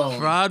 fried bologna.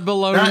 Fried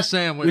bologna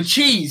sandwich. With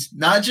cheese.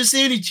 Not just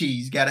any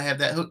cheese. Got to have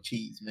that hook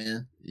cheese,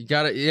 man. You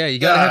gotta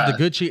have the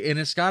good cheese, and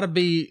it's gotta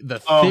be the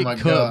thick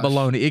cut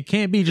bologna. It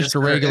can't be just a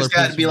regular. It's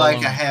got to be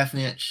like a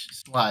half-inch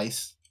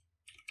slice.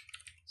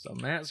 So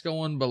Matt's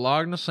going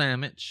bologna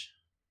sandwich,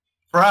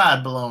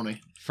 fried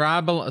bologna.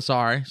 Fried bologna.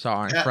 Sorry.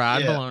 Fried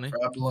bologna.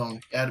 Fried bologna.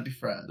 Got to be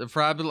fried. The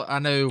fried bologna. I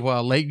know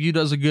Lakeview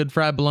does a good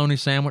fried bologna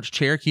sandwich.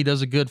 Cherokee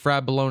does a good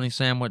fried bologna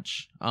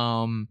sandwich.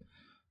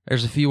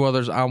 There's a few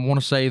others. I want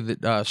to say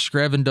that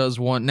Screven does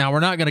one. Now we're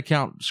not going to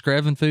count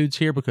Screven Foods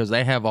here because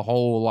they have a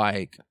whole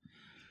like.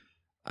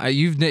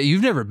 You've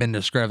never been to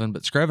Screven,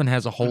 but Screven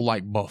has a whole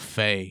like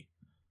buffet.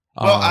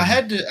 Well,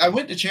 I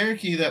went to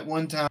Cherokee that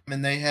one time,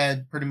 and they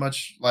had pretty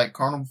much like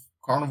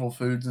carnival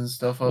foods and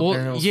stuff up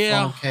there. It was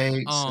funnel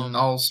cakes and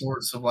all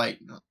sorts of like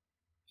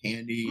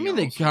candy. I mean,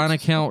 they kind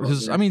of count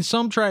because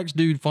some tracks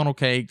do funnel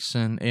cakes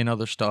and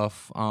other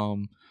stuff.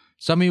 So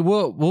I mean,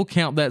 we'll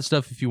count that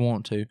stuff if you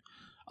want to.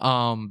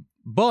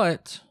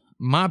 But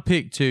my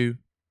pick 2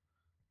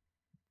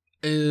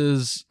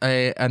 is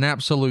an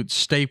absolute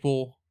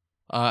staple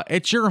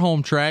It's your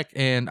home track,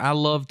 and I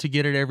love to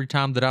get it every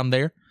time that I'm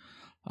there.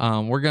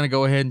 We're going to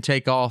go ahead and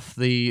take off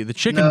the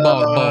chicken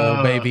bog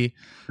bowl, baby.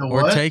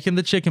 We're taking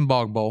the chicken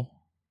bog bowl.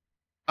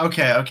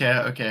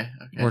 Okay.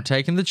 We're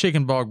taking the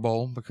chicken bog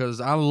bowl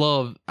because I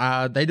love.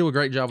 They do a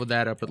great job with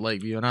that up at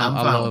Lakeview, and I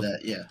love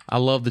that. Yeah, I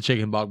love the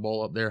chicken bog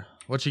bowl up there.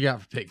 What you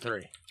got for pick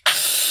 3?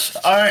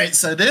 All right,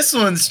 so this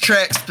one's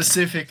track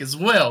specific as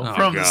well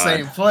the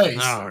same place.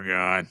 Oh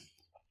God.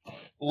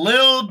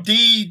 Little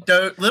D's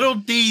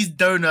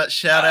Donuts.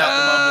 Shout out to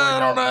my boy. I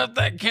don't know if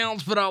that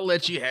counts, but I'll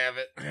let you have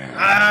it.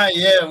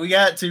 Yeah, we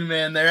got to,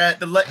 man. They're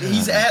at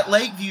he's at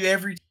Lakeview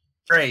every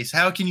race.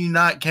 How can you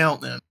not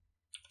count them?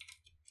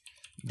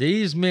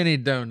 These mini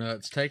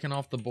donuts taken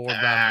off the board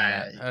by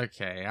Matt.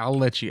 Okay, I'll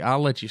let you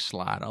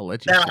slide.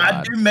 Now,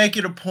 I do make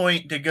it a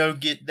point to go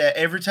get that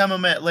every time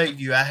I'm at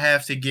Lakeview. I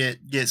have to get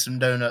some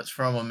donuts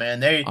from them, man.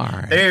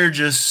 They're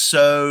just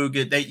so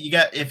good.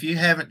 If you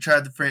haven't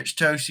tried the French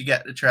toast, you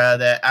got to try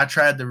that. I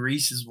tried the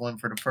Reese's one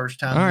for the first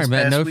time. All right,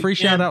 man. No free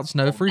shout outs.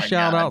 No free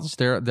shout outs.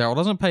 Daryl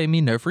doesn't pay me.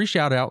 No free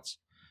shout outs.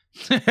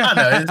 I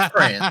know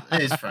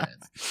it's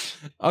friends.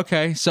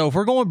 Okay, so if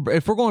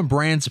we're going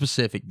brand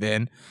specific,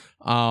 then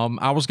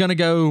I was gonna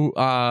go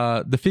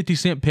the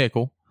 50-cent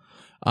pickle,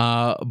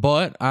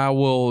 but I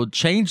will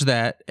change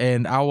that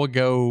and I will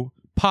go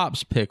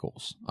Pop's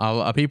pickles.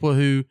 People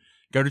who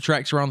go to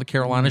tracks around the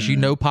Carolinas, you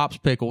know Pop's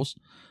pickles.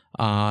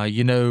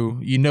 You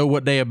know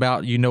what they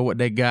about. You know what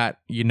they got.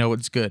 You know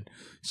it's good.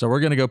 So we're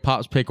gonna go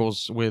Pop's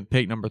pickles with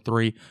pick number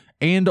 3.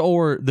 And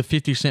or the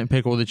 50-cent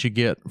pickle that you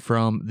get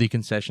from the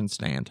concession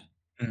stand.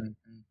 All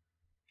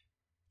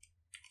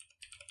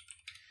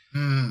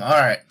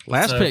right.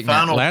 Last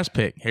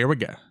pick. Here we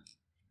go.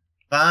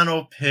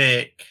 Final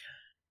pick.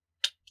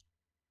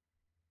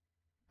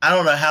 I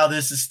don't know how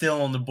this is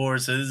still on the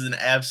board, so this is an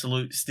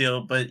absolute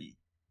steal, but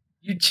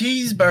your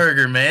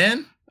cheeseburger,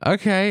 man.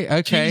 Okay.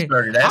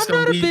 Cheeseburger. I'm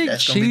not a big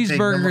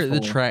cheeseburger at the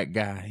track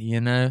guy, you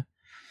know.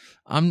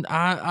 I'm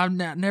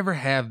not, never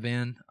have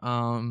been.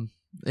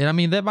 And I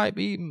mean that might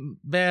be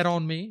bad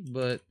on me,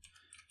 but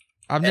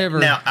I've never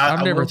thought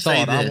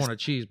I want a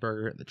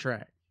cheeseburger at the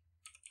track.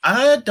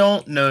 I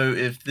don't know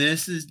if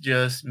this is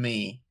just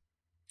me.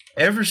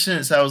 Ever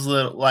since I was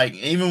little, like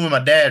even when my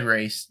dad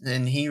raced,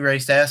 and he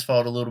raced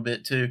asphalt a little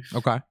bit too.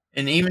 Okay.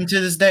 And even to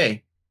this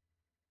day,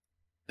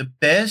 the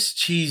best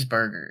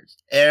cheeseburgers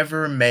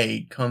ever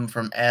made come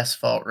from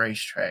asphalt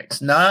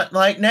racetracks. Not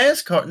like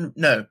NASCAR,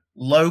 no,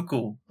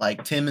 local,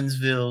 like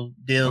Timminsville,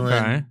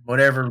 Dillon,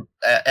 whatever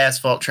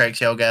asphalt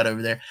tracks y'all got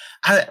over there.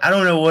 I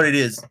don't know what it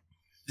is.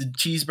 The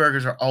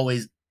cheeseburgers are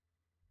always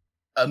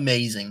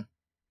amazing.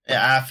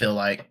 Yeah, I feel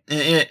like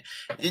it,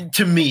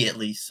 to me at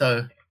least.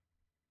 So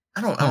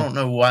I don't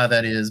know why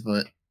that is,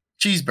 but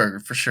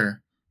cheeseburger for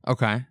sure.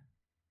 Okay.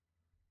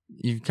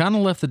 You've kind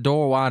of left the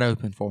door wide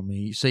open for me.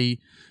 You see,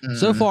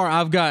 so far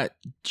I've got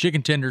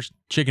chicken tenders,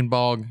 chicken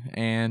bog,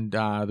 and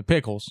the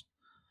pickles.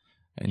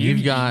 And you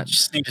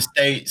just need to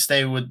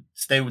stay with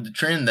the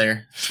trend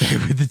there. Stay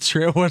with the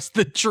trend. What's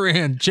the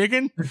trend?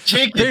 Chicken.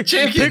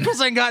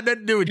 Pickles ain't got nothing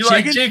to do with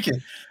chicken. Like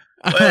chicken.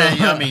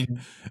 Well, I mean,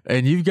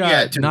 and you've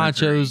got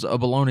nachos, a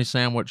bologna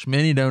sandwich,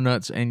 mini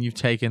donuts, and you've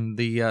taken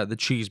the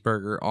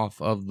cheeseburger off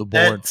of the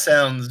board. That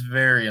sounds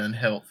very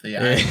unhealthy.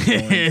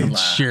 It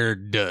sure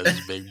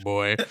does, big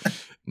boy.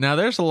 Now,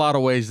 there's a lot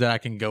of ways that I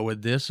can go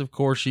with this. Of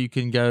course, you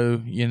can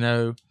go,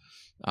 you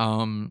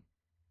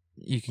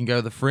can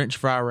go the French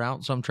fry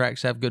route. Some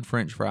tracks have good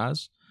French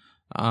fries.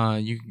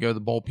 You can go the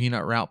bowl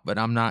peanut route, but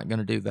I'm not going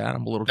to do that.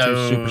 I'm a little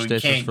too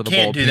superstitious for the bowl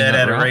peanut route. Can't do that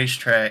at a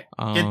racetrack.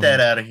 Get that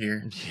out of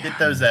here. Get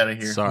those out of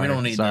here. We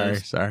don't need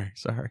those. Sorry.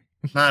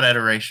 Not at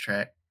a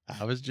racetrack.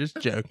 I was just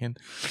joking.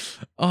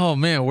 Oh,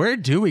 man, where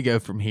do we go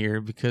from here?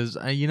 Because,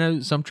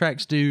 some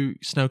tracks do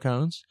snow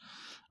cones.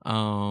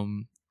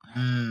 And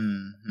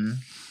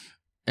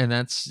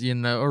that's,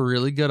 a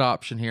really good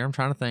option here. I'm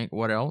trying to think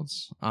what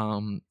else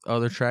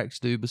other tracks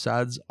do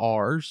besides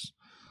ours.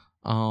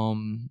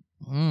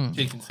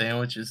 Chicken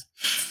sandwiches.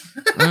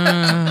 We're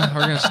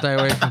gonna stay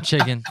away from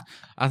chicken.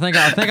 I think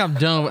I'm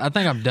done. I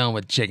think I'm done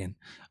with chicken.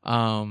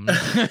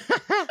 I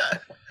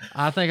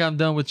think I'm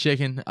done with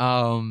chicken.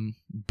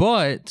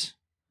 But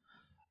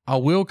I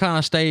will kind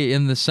of stay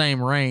in the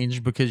same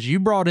range because you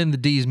brought in the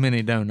D's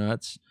mini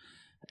donuts,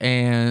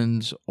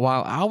 and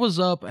while I was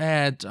up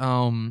at do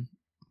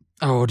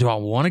I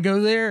want to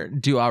go there?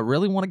 Do I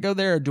really want to go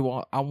there? Or do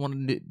I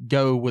want to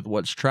go with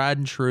what's tried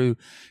and true?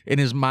 It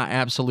is my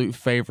absolute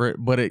favorite,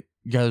 but it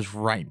goes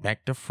right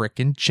back to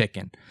frickin'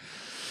 chicken.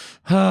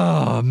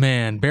 Oh,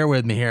 man. Bear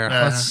with me here.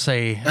 Let's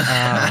see.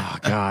 Oh,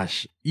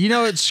 gosh.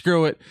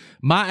 Screw it.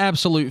 My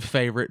absolute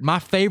favorite, my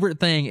favorite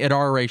thing at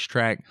our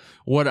racetrack,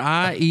 what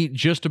I eat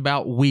just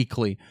about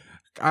weekly,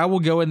 I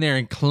will go in there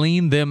and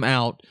clean them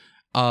out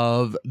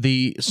of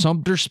the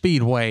Sumter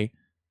Speedway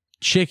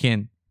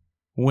chicken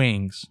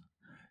wings.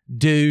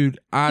 Dude,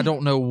 I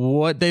don't know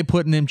what they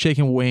put in them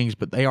chicken wings,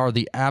 but they are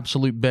the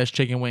absolute best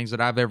chicken wings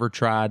that I've ever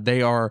tried.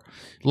 They are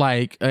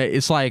like,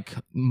 it's like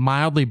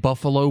mildly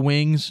buffalo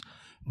wings,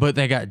 but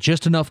they got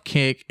just enough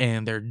kick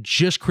and they're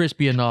just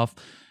crispy enough.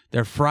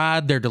 They're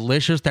fried. They're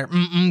delicious. They're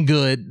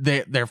good.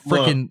 They're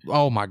freaking.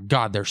 Oh my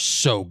God, they're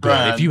so good.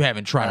 Brian, if you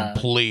haven't tried them,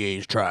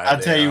 please try. I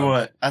tell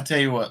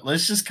you what.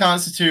 Let's just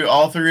constitute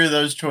all three of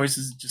those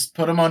choices. Just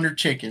put them under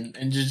chicken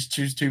and just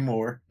choose two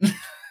more.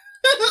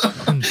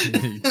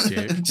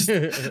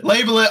 Just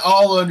label it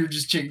all under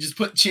just chicken. Just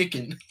put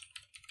chicken.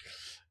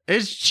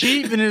 It's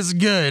cheap and it's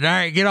good. All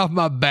right, get off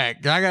my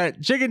back. I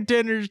got chicken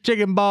tenders,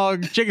 chicken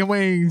bogs, chicken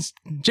wings,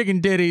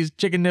 chicken titties,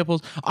 chicken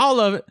nipples, all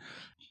of it.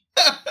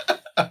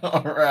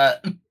 All right.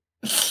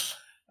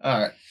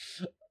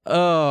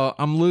 Oh,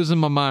 I'm losing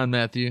my mind,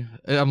 Matthew.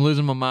 I'm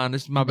losing my mind.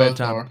 It's my bad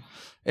time.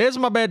 It's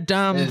my bad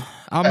time.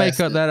 I may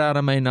cut that out.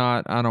 I may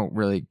not. I don't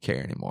really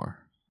care anymore.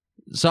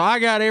 So I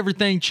got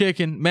everything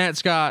chicken.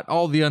 Matt's got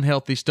all the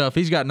unhealthy stuff.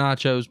 He's got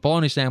nachos,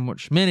 bologna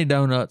sandwich, mini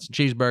donuts, and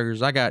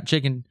cheeseburgers. I got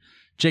chicken,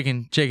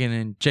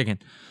 and chicken.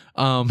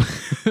 No,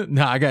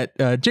 I got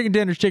chicken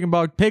tenders, chicken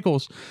bog,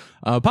 pickles,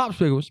 Pop's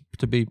pickles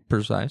to be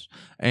precise,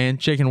 and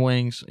chicken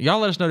wings. Y'all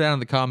let us know down in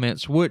the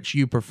comments which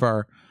you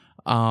prefer.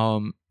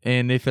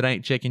 And if it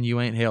ain't chicken, you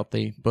ain't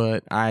healthy.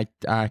 But I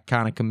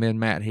kind of commend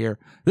Matt here.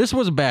 This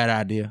was a bad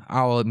idea.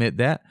 I'll admit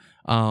that.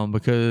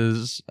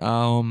 Because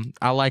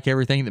I like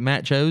everything that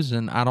Matt chose,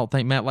 and I don't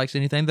think Matt likes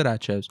anything that I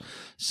chose.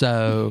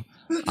 So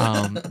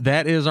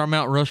that is our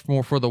Mount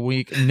Rushmore for the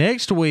week.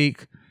 Next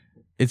week,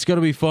 it's going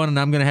to be fun, and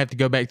I'm going to have to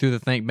go back through the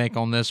think bank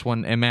on this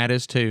one, and Matt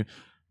is too.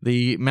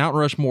 The Mount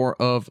Rushmore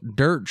of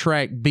dirt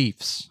track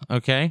beefs,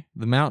 okay?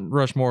 The Mount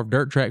Rushmore of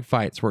dirt track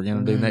fights we're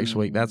going to do next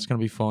week. That's going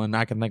to be fun.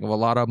 I can think of a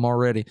lot of them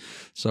already.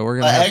 So we're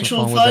going to have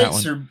some fun with that one. Actual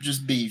fights or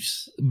just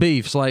beefs?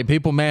 Beefs, like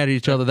people mad at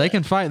each other. They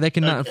can fight, they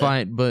cannot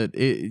fight, but,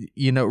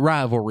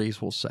 rivalries,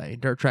 we'll say.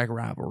 Dirt track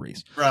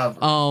rivalries.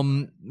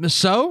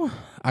 So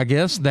I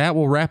guess that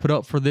will wrap it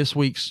up for this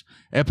week's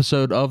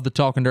episode of the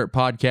Talking Dirt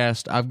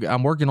podcast.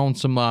 I'm working on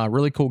some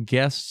really cool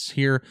guests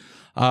here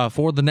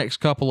for the next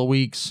couple of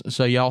weeks,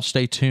 so y'all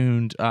stay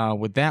tuned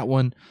with that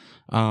one.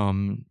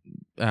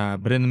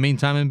 But in the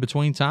meantime, in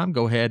between time,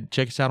 go ahead,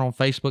 check us out on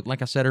Facebook,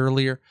 like I said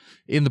earlier,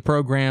 in the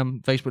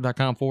program,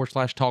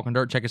 facebook.com/Talking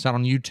Dirt. Check us out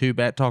on YouTube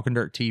at Talking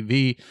Dirt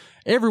TV.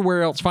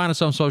 Everywhere else, find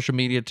us on social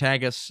media,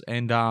 tag us,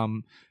 and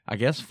I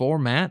guess for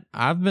Matt,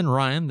 I've been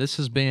Ryan. This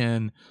has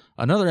been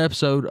another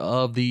episode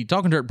of the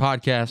Talking Dirt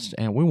podcast,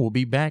 and we will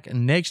be back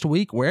next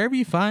week wherever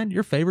you find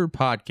your favorite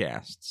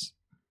podcasts.